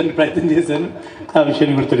గుర్తు చేయడానికి ప్రయత్నం చేశాను, ఆ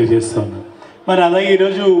విషయాన్ని కూడా తెలియజేస్తూ ఉన్నాను. మరి అలాగే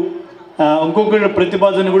ఈరోజు ఇంకొక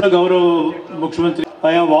ప్రతిపాదన కూడా గౌరవ ముఖ్యమంత్రి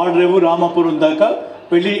ఆయా వార్డరేవు రామాపురం దాకా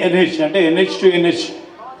వెళ్ళి NH అంటే NH to NH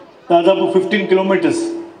దాదాపు 15 కిలోమీటర్స్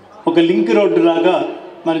ఒక లింక్ రోడ్డు లాగా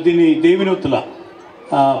మరి దీన్ని దేవినూతుల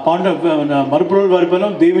మరుపురోలు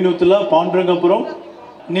వారిపల్లం, దేవినూతుల, పాండురంగపురం.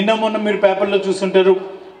 నిన్న మొన్న మీరు పేపర్లో చూస్తుంటారు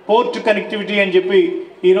పోర్ట్ కనెక్టివిటీ అని చెప్పి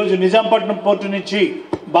ఈరోజు నిజాంపట్నం పోర్టు నుంచి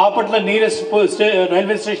బాపట్ల నియరెస్ట్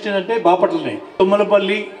రైల్వే స్టేషన్ అంటే బాపట్లనే,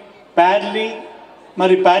 తుమ్మలపల్లి, ప్యాడ్లీ,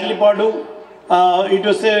 మరి ప్యాడ్లిపాడు, ఇటు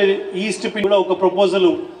వస్తే ఈస్ట్ కూడా ఒక ప్రపోజల్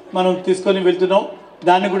మనం తీసుకొని వెళ్తున్నాం.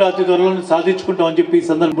 దాన్ని కూడా అతి త్వరలో సాధించుకుంటాం అని చెప్పి ఈ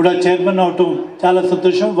సందర్భంగా కూడా చైర్మన్ అవటం చాలా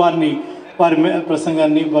సంతోషం. వారి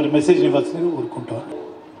ప్రసంగాన్ని వారి మెసేజ్ని ఇవ్వాల్సిందిగా కోరుకుంటాం.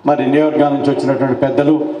 మరి నియోజకవర్గం నుంచి వచ్చినటువంటి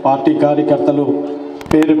పెద్దలు, పార్టీ కార్యకర్తలు,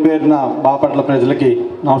 పేరున బాపట్ల ప్రజలకి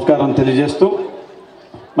నమస్కారం తెలియజేస్తూ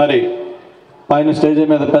మరి పైన స్టేజ్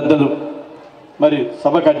మీద పెద్దలు మరి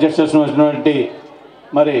సభకు అధ్యక్ష చేసినటువంటి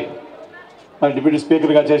మరి డిప్యూటీ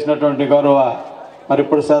స్పీకర్గా చేసినటువంటి గౌరవ మరి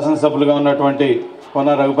ఇప్పుడు శాసనసభ్యులుగా ఉన్నటువంటి కొన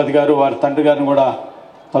రఘుపతి గారు, వారి తండ్రి గారిని కూడా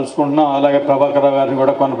తలుచుకుంటున్నాం. అలాగే ప్రభాకరరావు గారిని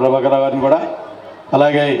కూడా, కొన ప్రభాకరరావు గారిని కూడా,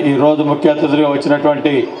 అలాగే ఈరోజు ముఖ్య అతిథులుగా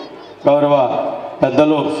వచ్చినటువంటి గౌరవ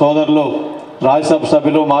పెద్దలు, సోదరులు, రాజ్యసభ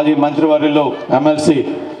సభ్యులు, మాజీ మంత్రివర్యులు, ఎమ్మెల్సీ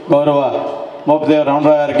గౌరవ మోపిదేవి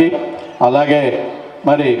రమణరావు గారికి, అలాగే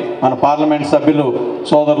మరి మన పార్లమెంట్ సభ్యులు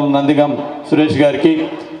సోదరులు నందిగం సురేష్ గారికి,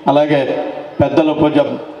 అలాగే పెద్దలు పూజ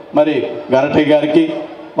మరి గరటి గారికి,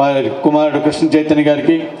 వారి కుమారుడు కృష్ణ చైతన్య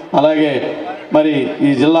గారికి, అలాగే మరి ఈ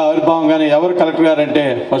జిల్లా ఆవిర్భావం కానీ ఎవరు కలెక్టర్ గారు అంటే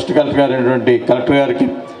ఫస్ట్ కలెక్టర్ గారు అయినటువంటి కలెక్టర్ గారికి,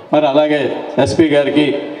 మరి అలాగే ఎస్పీ గారికి,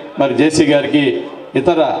 మరి జేసీ గారికి,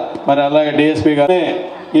 ఇతర మరి అలాగే డిఎస్పీ గారే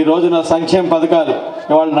ఈ రోజున సంక్షేమ పథకాలు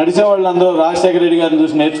వాళ్ళు నడిచే వాళ్ళు అందరూ రాజశేఖర రెడ్డి గారిని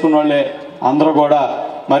చూసి నేర్చుకున్న వాళ్ళే అందరూ కూడా.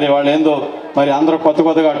 మరి వాళ్ళు ఏందో మరి అందరూ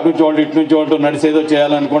కొత్తగా అటు నుంచి వాళ్ళు ఇటు నుంచి వాళ్ళు నడిచేదో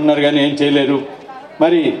చేయాలనుకుంటున్నారు కానీ ఏం చేయలేరు.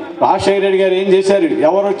 మరి రాజశేఖర రెడ్డి గారు ఏం చేశారు?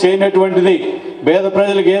 ఎవరు చేయనటువంటిది పేద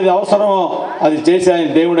ప్రజలకు ఏది అవసరమో అది చేసి ఆయన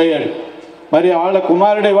దేవుడు అయ్యాడు. మరి వాళ్ళ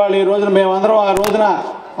కుమారుడే వాళ్ళు ఈ రోజున మేమందరం ఆ రోజున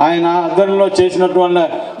ఆయన ఆధ్వర్యంలో చేసినటువంటి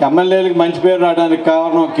ఎమ్మెల్యేలకు మంచి పేరు రావడానికి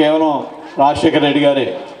కారణం కేవలం రాజశేఖర రెడ్డి గారే.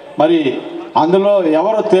 మరి అందులో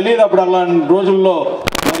ఎవరో తెలియదు అప్పుడు అలాంటి రోజుల్లో.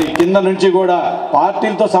 మరి కింద నుంచి కూడా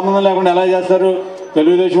పార్టీలతో సంబంధం లేకుండా ఎలా చేస్తారు?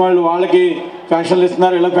 తెలుగుదేశం వాళ్ళు వాళ్ళకి పెన్షన్లు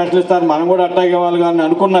ఇస్తున్నారు, ఇలా పెన్షన్లు ఇస్తారు, మనం కూడా అట్టాగే వాళ్ళు కానీ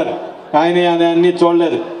అనుకున్నారు. కానీ అన్నీ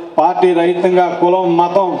చూడలేదు. పార్టీ రహితంగా కులం,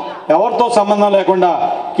 మతం ఎవరితో సంబంధం లేకుండా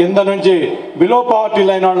కింద నుంచి బిలో పావర్టీ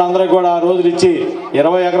లైన్ వాళ్ళందరూ కూడా ఆ రోజులు ఇచ్చి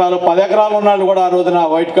 20 ఎకరాలు 10 ఎకరాలు ఉన్నాళ్ళు కూడా ఆ రోజున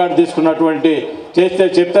వైట్ కార్డు తీసుకున్నటువంటి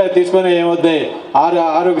చెప్తే తీసుకొని ఏమవుద్ది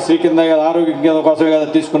ఆరోగ్యశ్రీ కింద కదా, ఆరోగ్యం కింద కోసమే కదా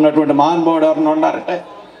తీసుకున్నటువంటి మహానుభావుడు ఎవరైనా ఉన్నారంటే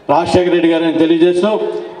రాజశేఖర రెడ్డి గారిని తెలియజేస్తూ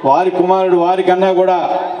వారి కుమారుడు వారికన్నా కూడా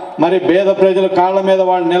మరి పేద ప్రజల కాళ్ళ మీద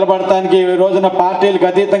వాళ్ళు నిలబడటానికి ఈ రోజున పార్టీలకు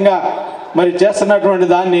అతీతంగా మరి చేస్తున్నటువంటి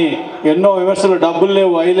దాన్ని ఎన్నో విమర్శలు డబ్బులు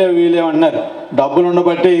లేవు అవి లేవు ఇవి లేవు అన్నారు. డబ్బులు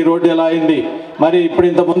ఉండబట్టి ఈ రోడ్డు ఎలా అయింది. మరి ఇప్పుడు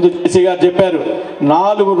ఇంతకుముందు జేసీ గారు చెప్పారు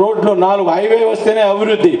 4 రోడ్లు 4 హైవే వస్తేనే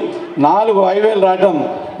అభివృద్ధి. 4 హైవేలు రావటం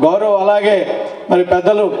గౌరవం. అలాగే మరి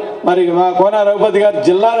పెద్దలు మరి మా కోన రఘుపతి గారు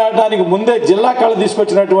జిల్లా రావడానికి ముందే జిల్లా కళ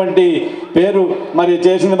తీసుకొచ్చినటువంటి పేరు మరి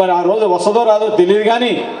చేసింది. మరి ఆ రోజు వస్తుందో రాదో తెలియదు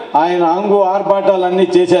కానీ ఆయన అంగు ఆర్పాటాలు అన్నీ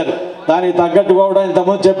చేశారు. దానికి తగ్గట్టు కూడా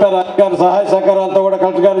ఇంతకుముందు చెప్పారు అధికారులు సహాయ సహకారాలతో కూడా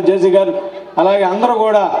కలెక్టర్ గారు జేసీ గారు అలాగే అందరూ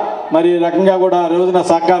కూడా మరి రకంగా కూడా ఆ రోజున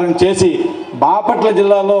సహకారం చేసి బాపట్ల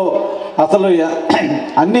జిల్లాలో అసలు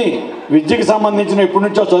అన్ని విద్యకు సంబంధించిన ఎప్పటి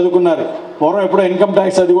నుంచో చదువుకున్నారు. పూర్వం ఎప్పుడో ఇన్కమ్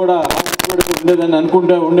ట్యాక్స్ అది కూడా ఉండేదని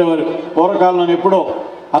ఉండేవారు పూర్వకాలంలో ఎప్పుడో.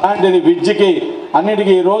 అలాంటిది విద్యకి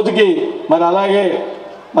అన్నిటికీ ఈ రోజుకి మరి అలాగే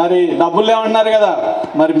మరి డబ్బులు ఏమన్నారు కదా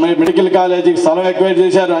మరి మెడికల్ కాలేజీకి స్థలం ఎక్వైర్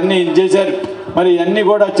చేశారు, అన్నీ చేశారు. మరి అన్నీ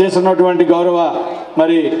కూడా చేస్తున్నటువంటి గౌరవ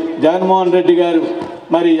మరి జగన్మోహన్ రెడ్డి గారు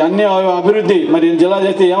మరి అన్ని అభివృద్ధి మరి జిల్లా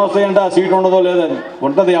చేస్తే ఏమొస్తాయంటే ఆ సీటు ఉండదో లేదని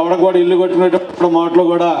ఉంటుంది. ఎవడ కూడా ఇల్లు కొట్టుకునేటప్పుడు మాటలు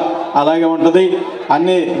కూడా అలాగే ఉంటుంది.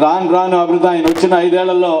 అన్నీ రాను అభివృద్ధి. ఆయన వచ్చిన 5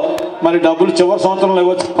 ఏళ్లలో మరి డబ్బులు చివరి సంవత్సరంలో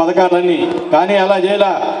వచ్చి పథకాలన్నీ కానీ అలా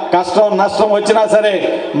చేయలే. కష్టం నష్టం వచ్చినా సరే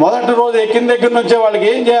మొదటి రోజు ఎక్కిన దగ్గర నుంచే వాళ్ళకి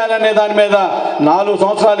ఏం చేయాలనే దాని మీద 4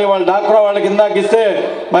 సంవత్సరాలు వాళ్ళ డాక్టర్ వాళ్ళకి ఇందాక ఇస్తే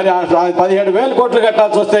మరి 17,000 కోట్లు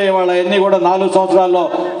కట్టాల్సి వస్తే ఇవాళ అన్నీ కూడా 4 సంవత్సరాల్లో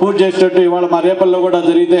పూర్తి చేసేటట్టు ఇవాళ మా రేపల్లో కూడా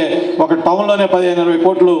జరిగితే ఒక టౌన్లోనే 15-20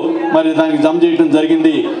 కోట్లు మరి దానికి జమ చేయడం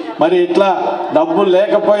జరిగింది. మరి ఇట్లా డబ్బులు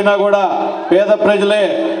లేకపోయినా కూడా పేద ప్రజలే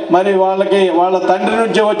మరి వాళ్ళకి వాళ్ళ తండ్రి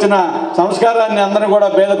నుంచి వచ్చిన సంస్కారాన్ని అందరూ కూడా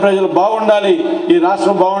పేద ప్రజలు బాగుండాలి, ఈ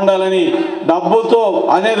రాష్ట్రం బాగుండాలని డబ్బుతో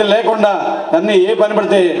అనేది లేకుండా అన్నీ ఏ పని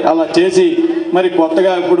పడితే అలా చేసి మరి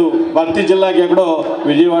కొత్తగా ఇప్పుడు భర్తీ జిల్లాకి ఎక్కడో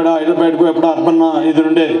విజయవాడ హైదరాబాద్కు ఎప్పుడో అర్బన్ ఇది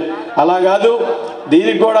ఉండేది. అలా కాదు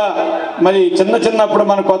దీనికి కూడా మరి చిన్నప్పుడు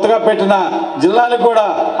మనం కొత్తగా పెట్టిన జిల్లాలకు కూడా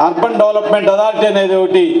అర్బన్ డెవలప్మెంట్ అథారిటీ అనేది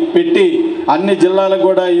ఒకటి పెట్టి అన్ని జిల్లాలకు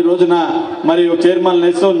కూడా ఈ రోజున మరి చైర్మన్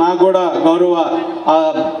ఇస్తూ నాకు కూడా గౌరవ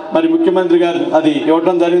మరి ముఖ్యమంత్రి గారు అది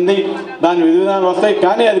ఇవ్వటం జరిగింది. దాని విధి విధానాలు వస్తాయి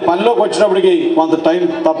కానీ అది పనిలోకి వచ్చినప్పటికీ కొంత టైం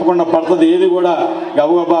తప్పకుండా పడుతుంది. ఏది కూడా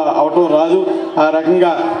గబగబా అవటం రాదు. ఆ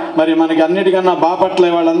రకంగా మరి మనకి అన్నిటికన్నా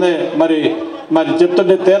బాపట్ల వాళ్ళందే మరి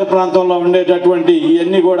చెప్తుంటే తీర ప్రాంతంలో ఉండేటటువంటి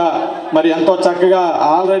ఇవన్నీ కూడా మరి ఎంతో చక్కగా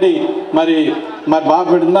ఆల్రెడీ మరి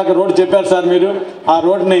బాపట్ల ఇందాక రోడ్డు చెప్పారు సార్ మీరు. ఆ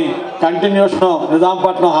రోడ్ని కంటిన్యూషన్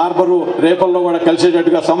నిజాంపట్నం హార్బరు రేపల్లో కూడా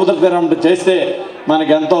కలిసేటట్టుగా సముద్ర తీరం చేస్తే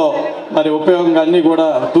మనకి ఎంతో మరి ఉపయోగంగా అన్నీ కూడా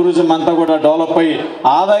టూరిజం అంతా కూడా డెవలప్ అయ్యి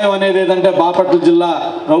ఆదాయం అనేది ఏదంటే బాపట్ల జిల్లా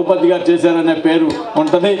రఘుపతి గారు చేశారనే పేరు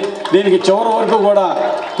ఉంటుంది. దీనికి చివరి వరకు కూడా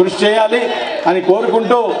కృషి చేయాలి అని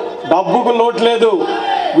కోరుకుంటూ డబ్బుకు లోటు లేదు.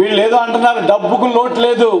 వీళ్ళు ఏదో అంటున్నారు డబ్బుకు లోటు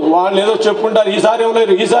లేదు, వాళ్ళు ఏదో చెప్పుకుంటారు ఈసారి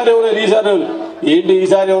ఇవ్వలేరు ఏంటి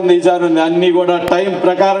ఈసారి ఉంది అన్నీ కూడా టైం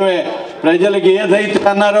ప్రకారమే ప్రజలకి ఏదైతే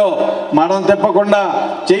అన్నారో మనం తిప్పకుండా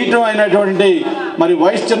చేయటం అయినటువంటి మరి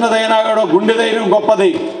వయసు చిన్నదైనా కూడా గుండె ధైర్యం గొప్పది.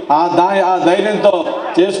 ఆ ధైర్యంతో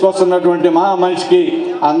చేసుకొస్తున్నటువంటి మనిషికి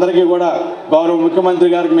అందరికీ కూడా గౌరవ ముఖ్యమంత్రి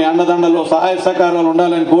గారికి మీ అండదండలు సహాయ సహకారాలు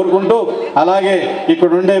ఉండాలని కోరుకుంటూ అలాగే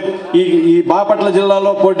ఇక్కడ ఉండే ఈ బాపట్ల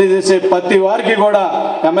జిల్లాలో పోటీ చేసే ప్రతి వారికి కూడా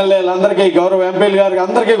ఎమ్మెల్యేలందరికీ గౌరవ ఎంపీలు గారికి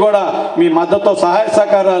అందరికీ కూడా మీ మద్దతు సహాయ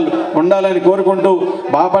సహకారాలు ఉండాలని కోరుకుంటూ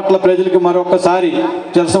బాపట్ల ప్రజలకు మరొకసారి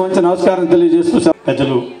శిరస్సు వంచి నమస్కారం తెలియజేస్తూ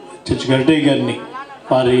పెద్దలు చర్చి గరిటయ్య గారిని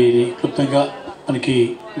వారి క్లుప్తంగా మనకి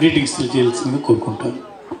గ్రీటింగ్స్ తెలియజేయాల్సిందిగా కోరుకుంటాను.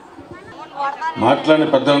 మాట్లాడిన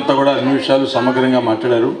పెద్దలంతా కూడా అన్ని విషయాలు సమగ్రంగా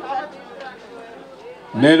మాట్లాడారు.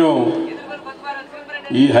 నేను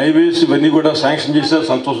ఈ హైవేస్ ఇవన్నీ కూడా శాంక్షన్ చేశారు,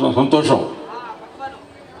 సంతోషం.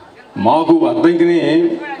 మాకు అద్దంకిని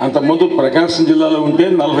అంతకుముందు ప్రకాశం జిల్లాలో ఉంటే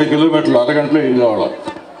 40 కిలోమీటర్లు అరగంటలో వెళ్ళేవాళ్ళం.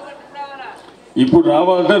 ఇప్పుడు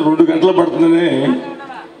రావాలంటే 2 గంటలు పడుతుందని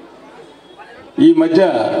ఈ మధ్య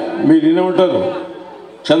మీరు వినేమంటారు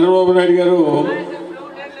చంద్రబాబు నాయుడు గారు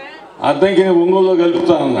అద్దంకిని ఒంగోలులో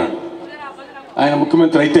కలుపుతానన్నాడు. ఆయన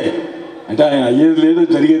ముఖ్యమంత్రి అయితే అంటే ఆయన అయ్యేది లేదు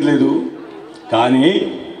జరిగేది లేదు కానీ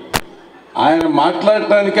ఆయన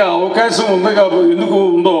మాట్లాడటానికి అవకాశం ఉంది కాబట్టి ఎందుకు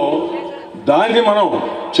ఉందో దాన్ని మనం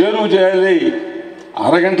చేరువ చేయాలి.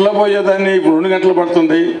 అరగంటలో పోయేదాన్ని ఇప్పుడు 2 గంటలు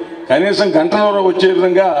పడుతుంది, కనీసం గంటలో వచ్చే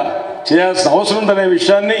విధంగా చేయాల్సిన అవసరం ఉందనే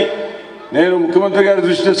విషయాన్ని నేను ముఖ్యమంత్రి గారి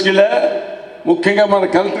దృష్టి తీసుకెళ్ళా. ముఖ్యంగా మన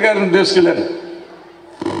కలెక్టర్ గారిని తీసుకెళ్ళాను.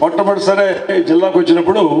 మొట్టమొదటిసారి జిల్లాకు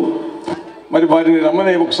వచ్చినప్పుడు మరి వారిని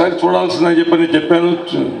రమ్మని ఒకసారి చూడాల్సిందని చెప్పని చెప్పాను.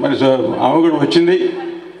 మరి ఆమె కూడా వచ్చింది.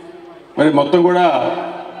 మరి మొత్తం కూడా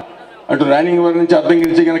అటు ర్యానింగ్ వారి నుంచి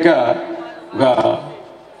అద్దంకి కనుక ఒక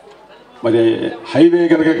మరి హైవే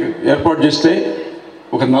కనుక ఏర్పాటు చేస్తే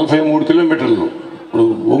ఒక 43 కిలోమీటర్లు. ఇప్పుడు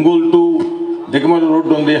ఒంగోలు టు దిగమల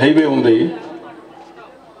రోడ్డు ఉంది, హైవే ఉంది.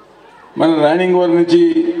 మన ర్యానింగ్ వారి నుంచి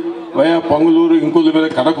వయా పొంగులూరు ఇంకొల్లు మీద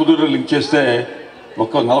కడకుదురు లింక్ చేస్తే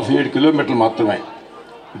ఒక 47 కిలోమీటర్లు మాత్రమే.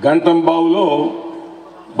 గంటంబావులో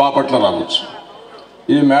బాపట్ల రావచ్చు.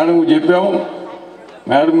 ఇది మేడంకు చెప్పాము.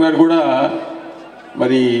 మేడం గారు కూడా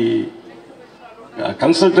మరి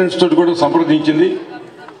కన్సల్టెంట్స్ తోటి కూడా సంప్రదించింది.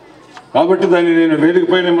 కాబట్టి దాన్ని నేను వేదిక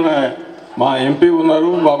పైన మా ఎంపీ ఉన్నారు,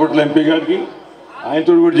 బాపట్ల ఎంపీ గారికి,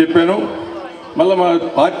 ఆయనతో కూడా చెప్పాను. మళ్ళీ మా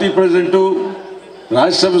పార్టీ ప్రెసిడెంటు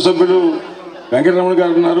రాజ్యసభ సభ్యులు వెంకటరమణ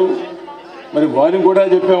గారు ఉన్నారు, మరి వారిని కూడా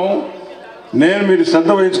చెప్పాము. నేను మీరు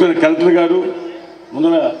శ్రద్ధ వహించుకునే కలెక్టర్ గారు,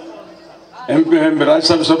 ముందర ఎంపీ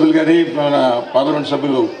రాజ్యసభ సభ్యులు కానీ మన పార్లమెంట్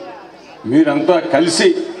సభ్యులు మీరంతా కలిసి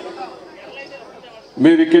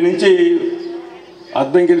మీరు ఇక్కడి నుంచి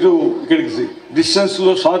అద్దంకి ఇక్కడికి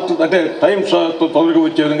డిస్టెన్స్లో షార్ట్ అంటే టైం తొందరగా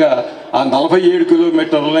వచ్చే విధంగా ఆ 47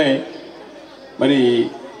 కిలోమీటర్లని మరి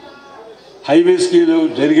హైవేస్కి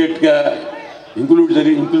జరిగేట్టుగా ఇంక్లూడ్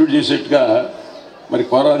చేసేట్టుగా మరి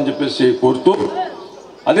కోరాలని చెప్పేసి కోరుతూ,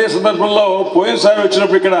 అదే సందర్భంలో పోయినసారి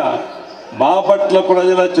వచ్చినప్పుడు ఇక్కడ బాపట్ల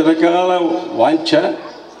ప్రజల చిరకాల వాంఛ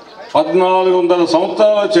 1400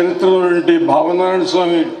 సంవత్సరాల చరిత్ర ఉన్నటువంటి భావనారాయణ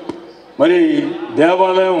స్వామి మరి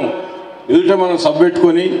దేవాలయం ఎదుట మనం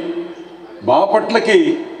సబ్బెట్టుకొని బాపట్లకి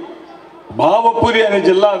భావపురి అనే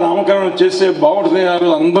జిల్లా నామకరణం చేస్తే బాగుంటుంది.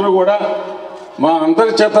 అందరూ కూడా మా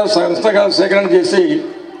అందరి చేత సంస్థకాలు సేకరణ చేసి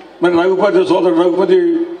మరి సోదరుడు రఘుపతి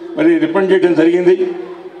మరి రిప్రజెంట్ చేయడం జరిగింది.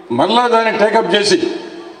 మరలా దాన్ని టేకప్ చేసి,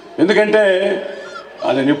 ఎందుకంటే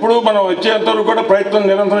అది ఎప్పుడూ మనం వచ్చేంతవరకు కూడా ప్రయత్నం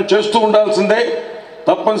నిరంతరం చేస్తూ ఉండాల్సిందే.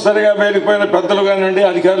 తప్పనిసరిగా వేదికపైన పెద్దలు కానివ్వండి,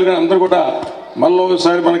 అధికారులు కానీ అందరూ కూడా మళ్ళీ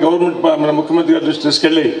ఒకసారి మన గవర్నమెంట్ మన ముఖ్యమంత్రి గారి దృష్టి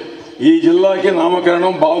తీసుకెళ్ళి ఈ జిల్లాకి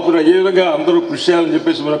నామకరణం బాగుపడి అయ్యే విధంగా అందరూ కృషి చేయాలని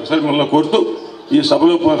చెప్పేసి మరొకసారి మనల్ని కోరుతూ ఈ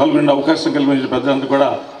సభలో పాల్గొనే అవకాశం కలిగించిన పెద్దలందరూ కూడా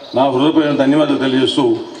నా హృదయపూర్వక ధన్యవాదాలు తెలియజేస్తూ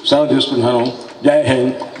సెలవు తీసుకుంటున్నాను. జై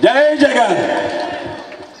హింద్, జై జగన్.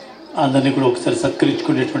 అందరినీ కూడా ఒకసారి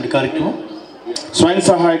సత్కరించుకునేటువంటి కార్యక్రమం. స్వయం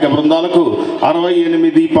సహాయక బృందాలకు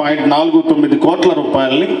 68.49 కోట్ల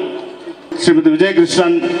రూపాయలని శ్రీమతి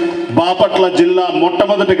విజయకృష్ణన్ బాపట్ల జిల్లా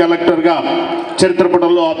మొట్టమొదటి కలెక్టర్గా చరిత్ర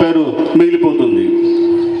పటంలో ఆ పేరు మిగిలిపోతుంది.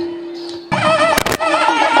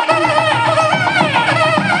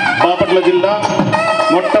 బాపట్ల జిల్లా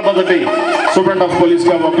మొట్టమొదటి సూపరింటెండెంట్ ఆఫ్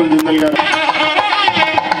పోలీస్గా మొక్కల జిందల్ గారు.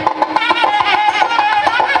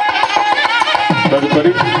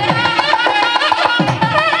 తదుపరి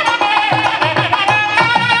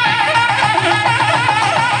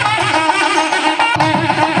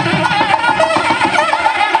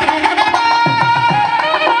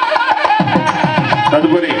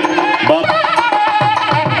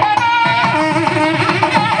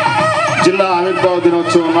జిల్లా ఆవిర్భావ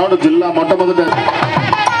దినోత్సవం నాడు జిల్లా మొట్టమొదటి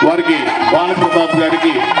వారికి భాను ప్రతాప్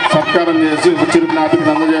గారికి సత్కారం చేసి చిరునాటికి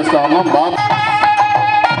అందజేస్తా ఉన్నాం.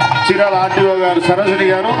 చీరాల ఆర్టీఓ గారు సరోజిని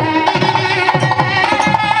గారు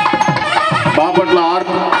బాపట్ల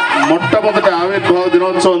మొట్టమొదటి ఆవిర్భావ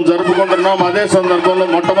దినోత్సవం జరుపుకుంటున్నాం. అదే సందర్భంలో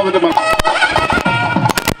మొట్టమొదటి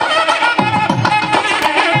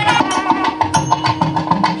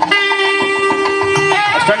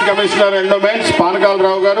అసిస్టెంట్ కమిషనర్ ఎండోమెంట్స్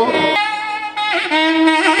పానకాలరావు గారు,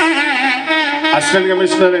 అసిస్టెంట్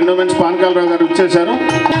కమిషనర్ ఎండోమెంట్స్ పానకాలరావు గారు ఇచ్చేశారు.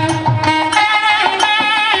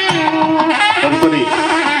 తదుపరి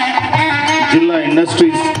జిల్లా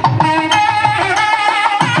ఇండస్ట్రీస్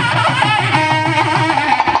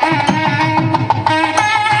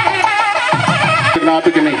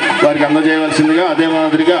నాటికని వారికి అందజేయవలసిందిగా, అదే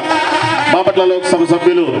మాదిరిగా బాపట్ల లోక్సభ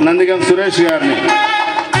సభ్యులు నందిగం సురేష్ గారిని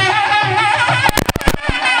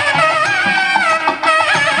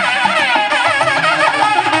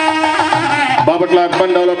Bapatla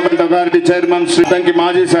urban development authority chairman Shri తంకి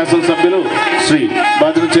మాజీ శాసనసభ్యులు శ్రీ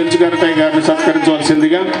బాధ్యత చెంచుగారటయ్య గారిని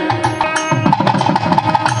సత్కరించవలసిందిగా,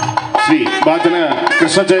 శ్రీ బాచన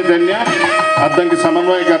కృష్ణ చైతన్య అద్దంకి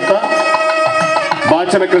సమన్వయకర్త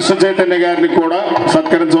బాచన కృష్ణ చైతన్య గారిని కూడా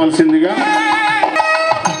సత్కరించవలసిందిగా,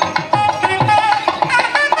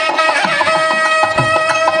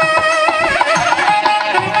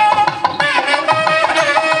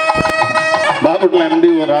 బాపట్ల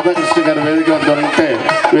ఎండిఓ రాధాకృష్ణ గారు వేదిక వద్ద ఉంటే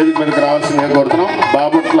వేదిక మీదకి రావాల్సిందిగా కోరుతున్నాం.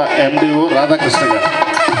 బాపట్ల ఎండిఓ రాధాకృష్ణ గారు.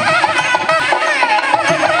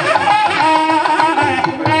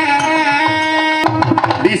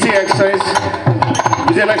 డీసీ ఎక్సైజ్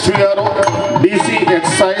విజయలక్ష్మి గారు, DC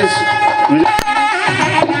excise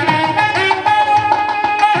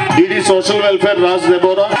DD social welfare Raj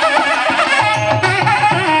Deborah,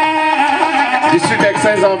 district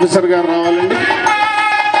excise officer గారు రావాలండి.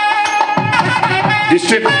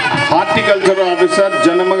 డిస్ట్రిక్ట్ హార్టికల్చర్ ఆఫీసర్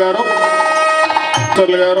జనమ్మ గారు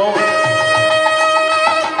గారు,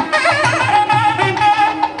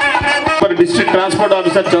 district transport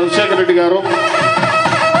officer Chandrasekhar Reddy గారు,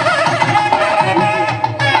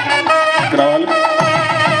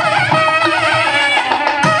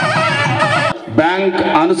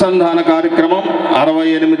 అనుసంధాన కార్యక్రమం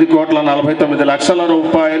 68,49,00,000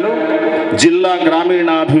 రూపాయలు జిల్లా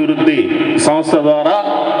గ్రామీణాభివృద్ధి సంస్థ ద్వారా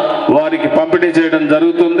వారికి పంపిణీ చేయడం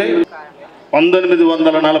జరుగుతుంది.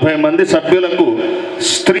 1940 మంది సభ్యులకు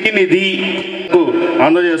స్త్రీనిధి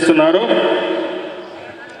అందజేస్తున్నారు.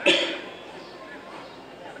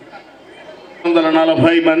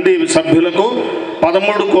 140 మంది సభ్యులకు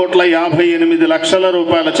 13,58,00,000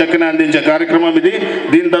 రూపాయల చెక్ని అందించే కార్యక్రమం ఇది.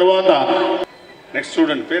 దీని తర్వాత నెక్స్ట్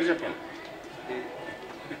చూడండి, పేరు చెప్పండి.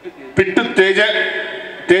 పిట్టు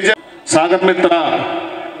తేజ సాగర్ మిత్ర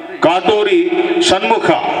కాటూరి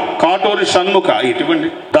షణ్ముఖ ఇటువంటి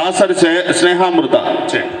దాసరి స్నేహామృత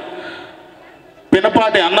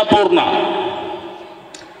పినపాటి అన్నపూర్ణ,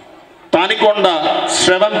 తానికొండ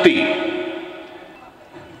శ్రవంతి,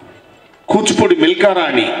 కూచిపూడి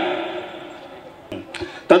మిల్కారాణి.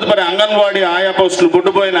 తదుపరి అంగన్వాడీ ఆయా పోస్టులు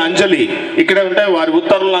బొడ్డుపోయిన అంజలి, ఇక్కడే ఉంటే వారి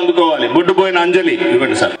ఉత్తర్వులను అందుకోవాలి. బొడ్డుపోయిన అంజలి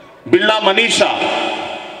ఇవ్వండి సార్. బిళ్ళా మనీషా,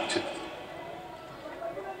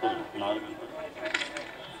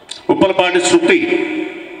 ఉప్పలపాటి శృతి,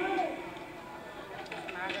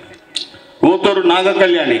 ఓతూరు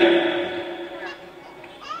నాగకళ్యాణి,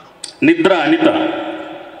 నిద్ర అనిత.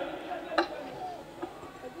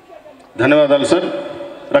 ధన్యవాదాలు సార్.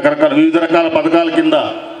 వివిధ రకాల పథకాల కింద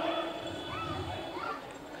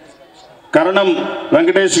కరణం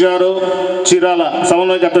వెంకటేష్ గారు చీరాల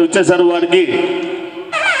సమన్వయకర్త ఇచ్చేశారు. వారికి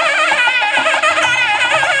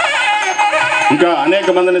ఇంకా అనేక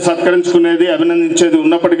మందిని సత్కరించుకునేది, అభినందించేది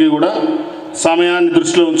ఉన్నప్పటికీ కూడా సమయాన్ని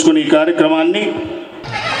దృష్టిలో ఉంచుకుని ఈ కార్యక్రమాన్ని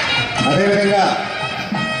అదేవిధంగా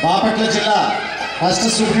బాపట్ల జిల్లా first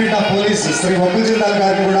superintendent of police Shri Vakul జిల్లాల్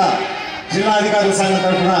గారిని కూడా జిల్లా అధికారుల సంఘం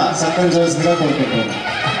తరఫున సత్కరించవలసిందిగా కోరుకుంటున్నాను.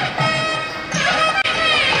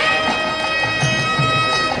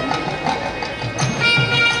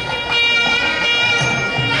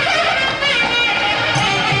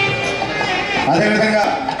 అదేవిధంగా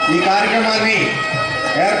ఈ కార్యక్రమాన్ని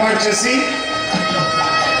ఏర్పాటు చేసి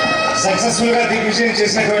సక్సెస్ఫుల్గా దిగ్విజయం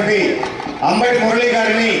చేసినటువంటి అంబటి మురళి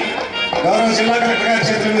గారిని గౌరవ జిల్లా కలెక్టర్ గారి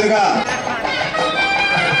చేతుల మీదుగా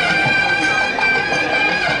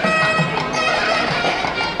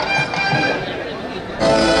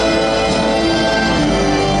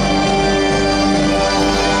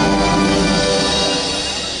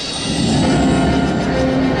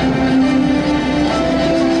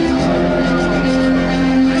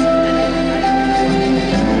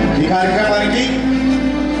కార్యక్రమానికి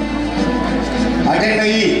అటెండ్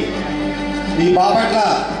అయ్యి ఈ బాపట్ల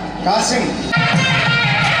కాసిం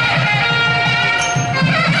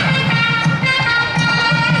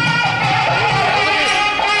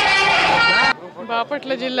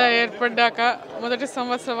బాపట్ల జిల్లా ఏర్పడ్డాక మొదటి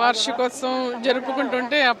సంవత్సర వార్షికోత్సవం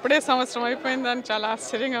జరుపుకుంటుంటే అప్పుడే సంవత్సరం అయిపోయిందని చాలా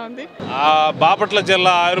ఆశ్చర్యంగా ఉంది. బాపట్ల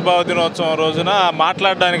జిల్లా ఆవిర్భావ దినోత్సవం రోజున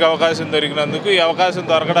మాట్లాడడానికి అవకాశం దొరికినందుకు, ఈ అవకాశం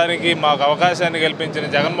దొరకడానికి మాకు అవకాశాన్ని కల్పించిన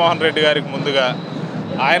జగన్మోహన్ రెడ్డి గారికి ముందుగా,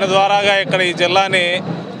 ఆయన ద్వారాగా ఇక్కడ ఈ జిల్లాని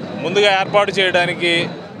ముందుగా ఏర్పాటు చేయడానికి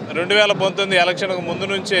 2019 ఎలక్షన్కు ముందు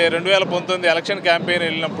నుంచే 2019 ఎలక్షన్ క్యాంపెయిన్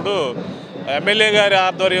వెళ్ళినప్పుడు ఎమ్మెల్యే గారి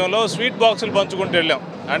ఆధ్వర్యంలో స్వీట్ బాక్సులు పంచుకుంటూ వెళ్ళాం.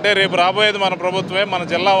 అంటే రేపు రాబోయేది మన ప్రభుత్వమే, మన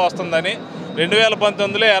జిల్లా వస్తుందని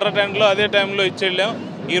 2019లో ఎర్ర టెంట్లో అదే టైంలో ఇచ్చి వెళ్ళాం.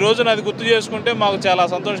 ఈ రోజున అది గుర్తు చేసుకుంటే మాకు చాలా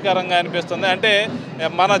సంతోషకరంగా అనిపిస్తుంది. అంటే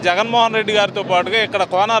మన జగన్మోహన్ రెడ్డి గారితో పాటుగా ఇక్కడ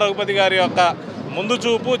కోన రఘుపతి గారి యొక్క ముందు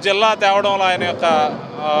చూపు, జిల్లా తేవడంలో ఆయన యొక్క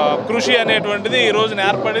కృషి అనేటువంటిది ఈ రోజున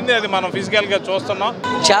ఏర్పడింది. అది మనం ఫిజికల్గా చూస్తున్నాం.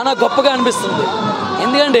 చాలా గొప్పగా అనిపిస్తుంది.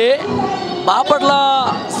 ఎందుకంటే బాపట్ల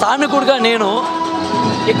స్థానికుడిగా నేను,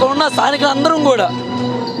 ఇక్కడ ఉన్న స్థానికులందరం కూడా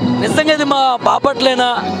నిజంగా ఇది మా బాపట్లేనా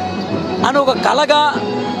అని ఒక కలగా,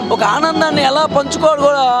 ఒక ఆనందాన్ని ఎలా పంచుకోవాలి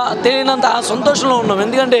కూడా తెలియనంత సంతోషంలో ఉన్నాం.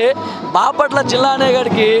 ఎందుకంటే బాపట్ల జిల్లా అనే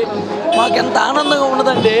గారికి మాకు ఎంత ఆనందంగా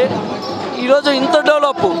ఉన్నదంటే, ఈరోజు ఇంత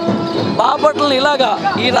డెవలప్ బాపట్లను ఇలాగా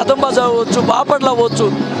ఈ రథం బజార్ అవ్వచ్చు, బాపట్ల అవ్వచ్చు,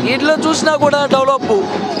 వీటిలో చూసినా కూడా డెవలప్.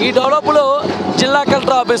 ఈ డెవలప్లో జిల్లా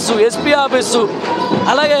కలెక్టర్ ఆఫీసు, ఎస్పీ ఆఫీసు,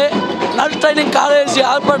 అలాగే నర్స్ ట్రైనింగ్ కాలేజీ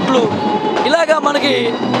ఏర్పాట్లు, ఇలాగా మనకి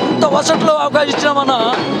ఇంత వసతిలో అవకాశం ఇచ్చిన మన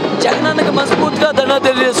జగనన్నకి మనస్ఫూర్తిగా ధన్యవాదాలు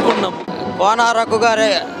తెలియజేసుకుంటున్నాం. కోన రఘు గారి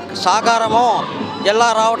సహకారము జిల్లా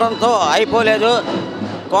రావడంతో అయిపోలేదు.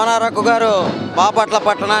 కోన రఘు గారు బాపట్ల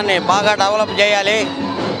పట్టణాన్ని బాగా డెవలప్ చేయాలి.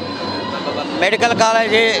 మెడికల్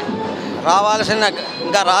కాలేజీ రావాల్సిన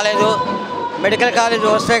ఇంకా రాలేదు. మెడికల్ కాలేజీ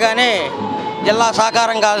వస్తే కానీ జిల్లా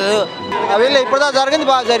సహకారం కాదు. వీళ్ళు ఇప్పుడుదా జరిగింది,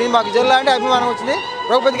 బాగా జరిగింది. మాకు జిల్లా అంటే అభిమానం వచ్చింది.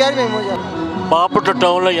 రఘుపతి గారి మేము బాపట్ల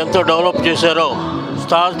టౌన్లో ఎంతో డెవలప్ చేశారో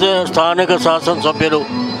స్థానిక శాసనసభ్యులు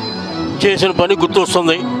చేసిన పని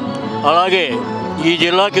గుర్తొస్తుంది. అలాగే ఈ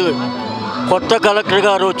జిల్లాకి కొత్త కలెక్టర్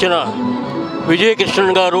గారు వచ్చిన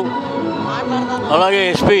విజయకృష్ణన్ గారు, అలాగే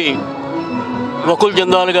ఎస్పీ వకుల్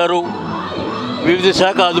జిందాల్ గారు, వివిధ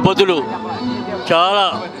శాఖ అధిపతులు చాలా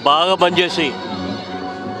బాగా పనిచేసి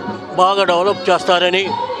బాగా డెవలప్ చేస్తారని,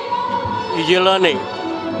 ఈ జిల్లాని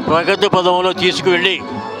ప్రగతి పదంలో తీసుకువెళ్ళి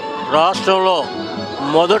రాష్ట్రంలో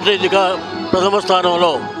మొదటిగా ప్రథమ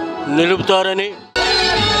స్థానంలో నిలుపుతారని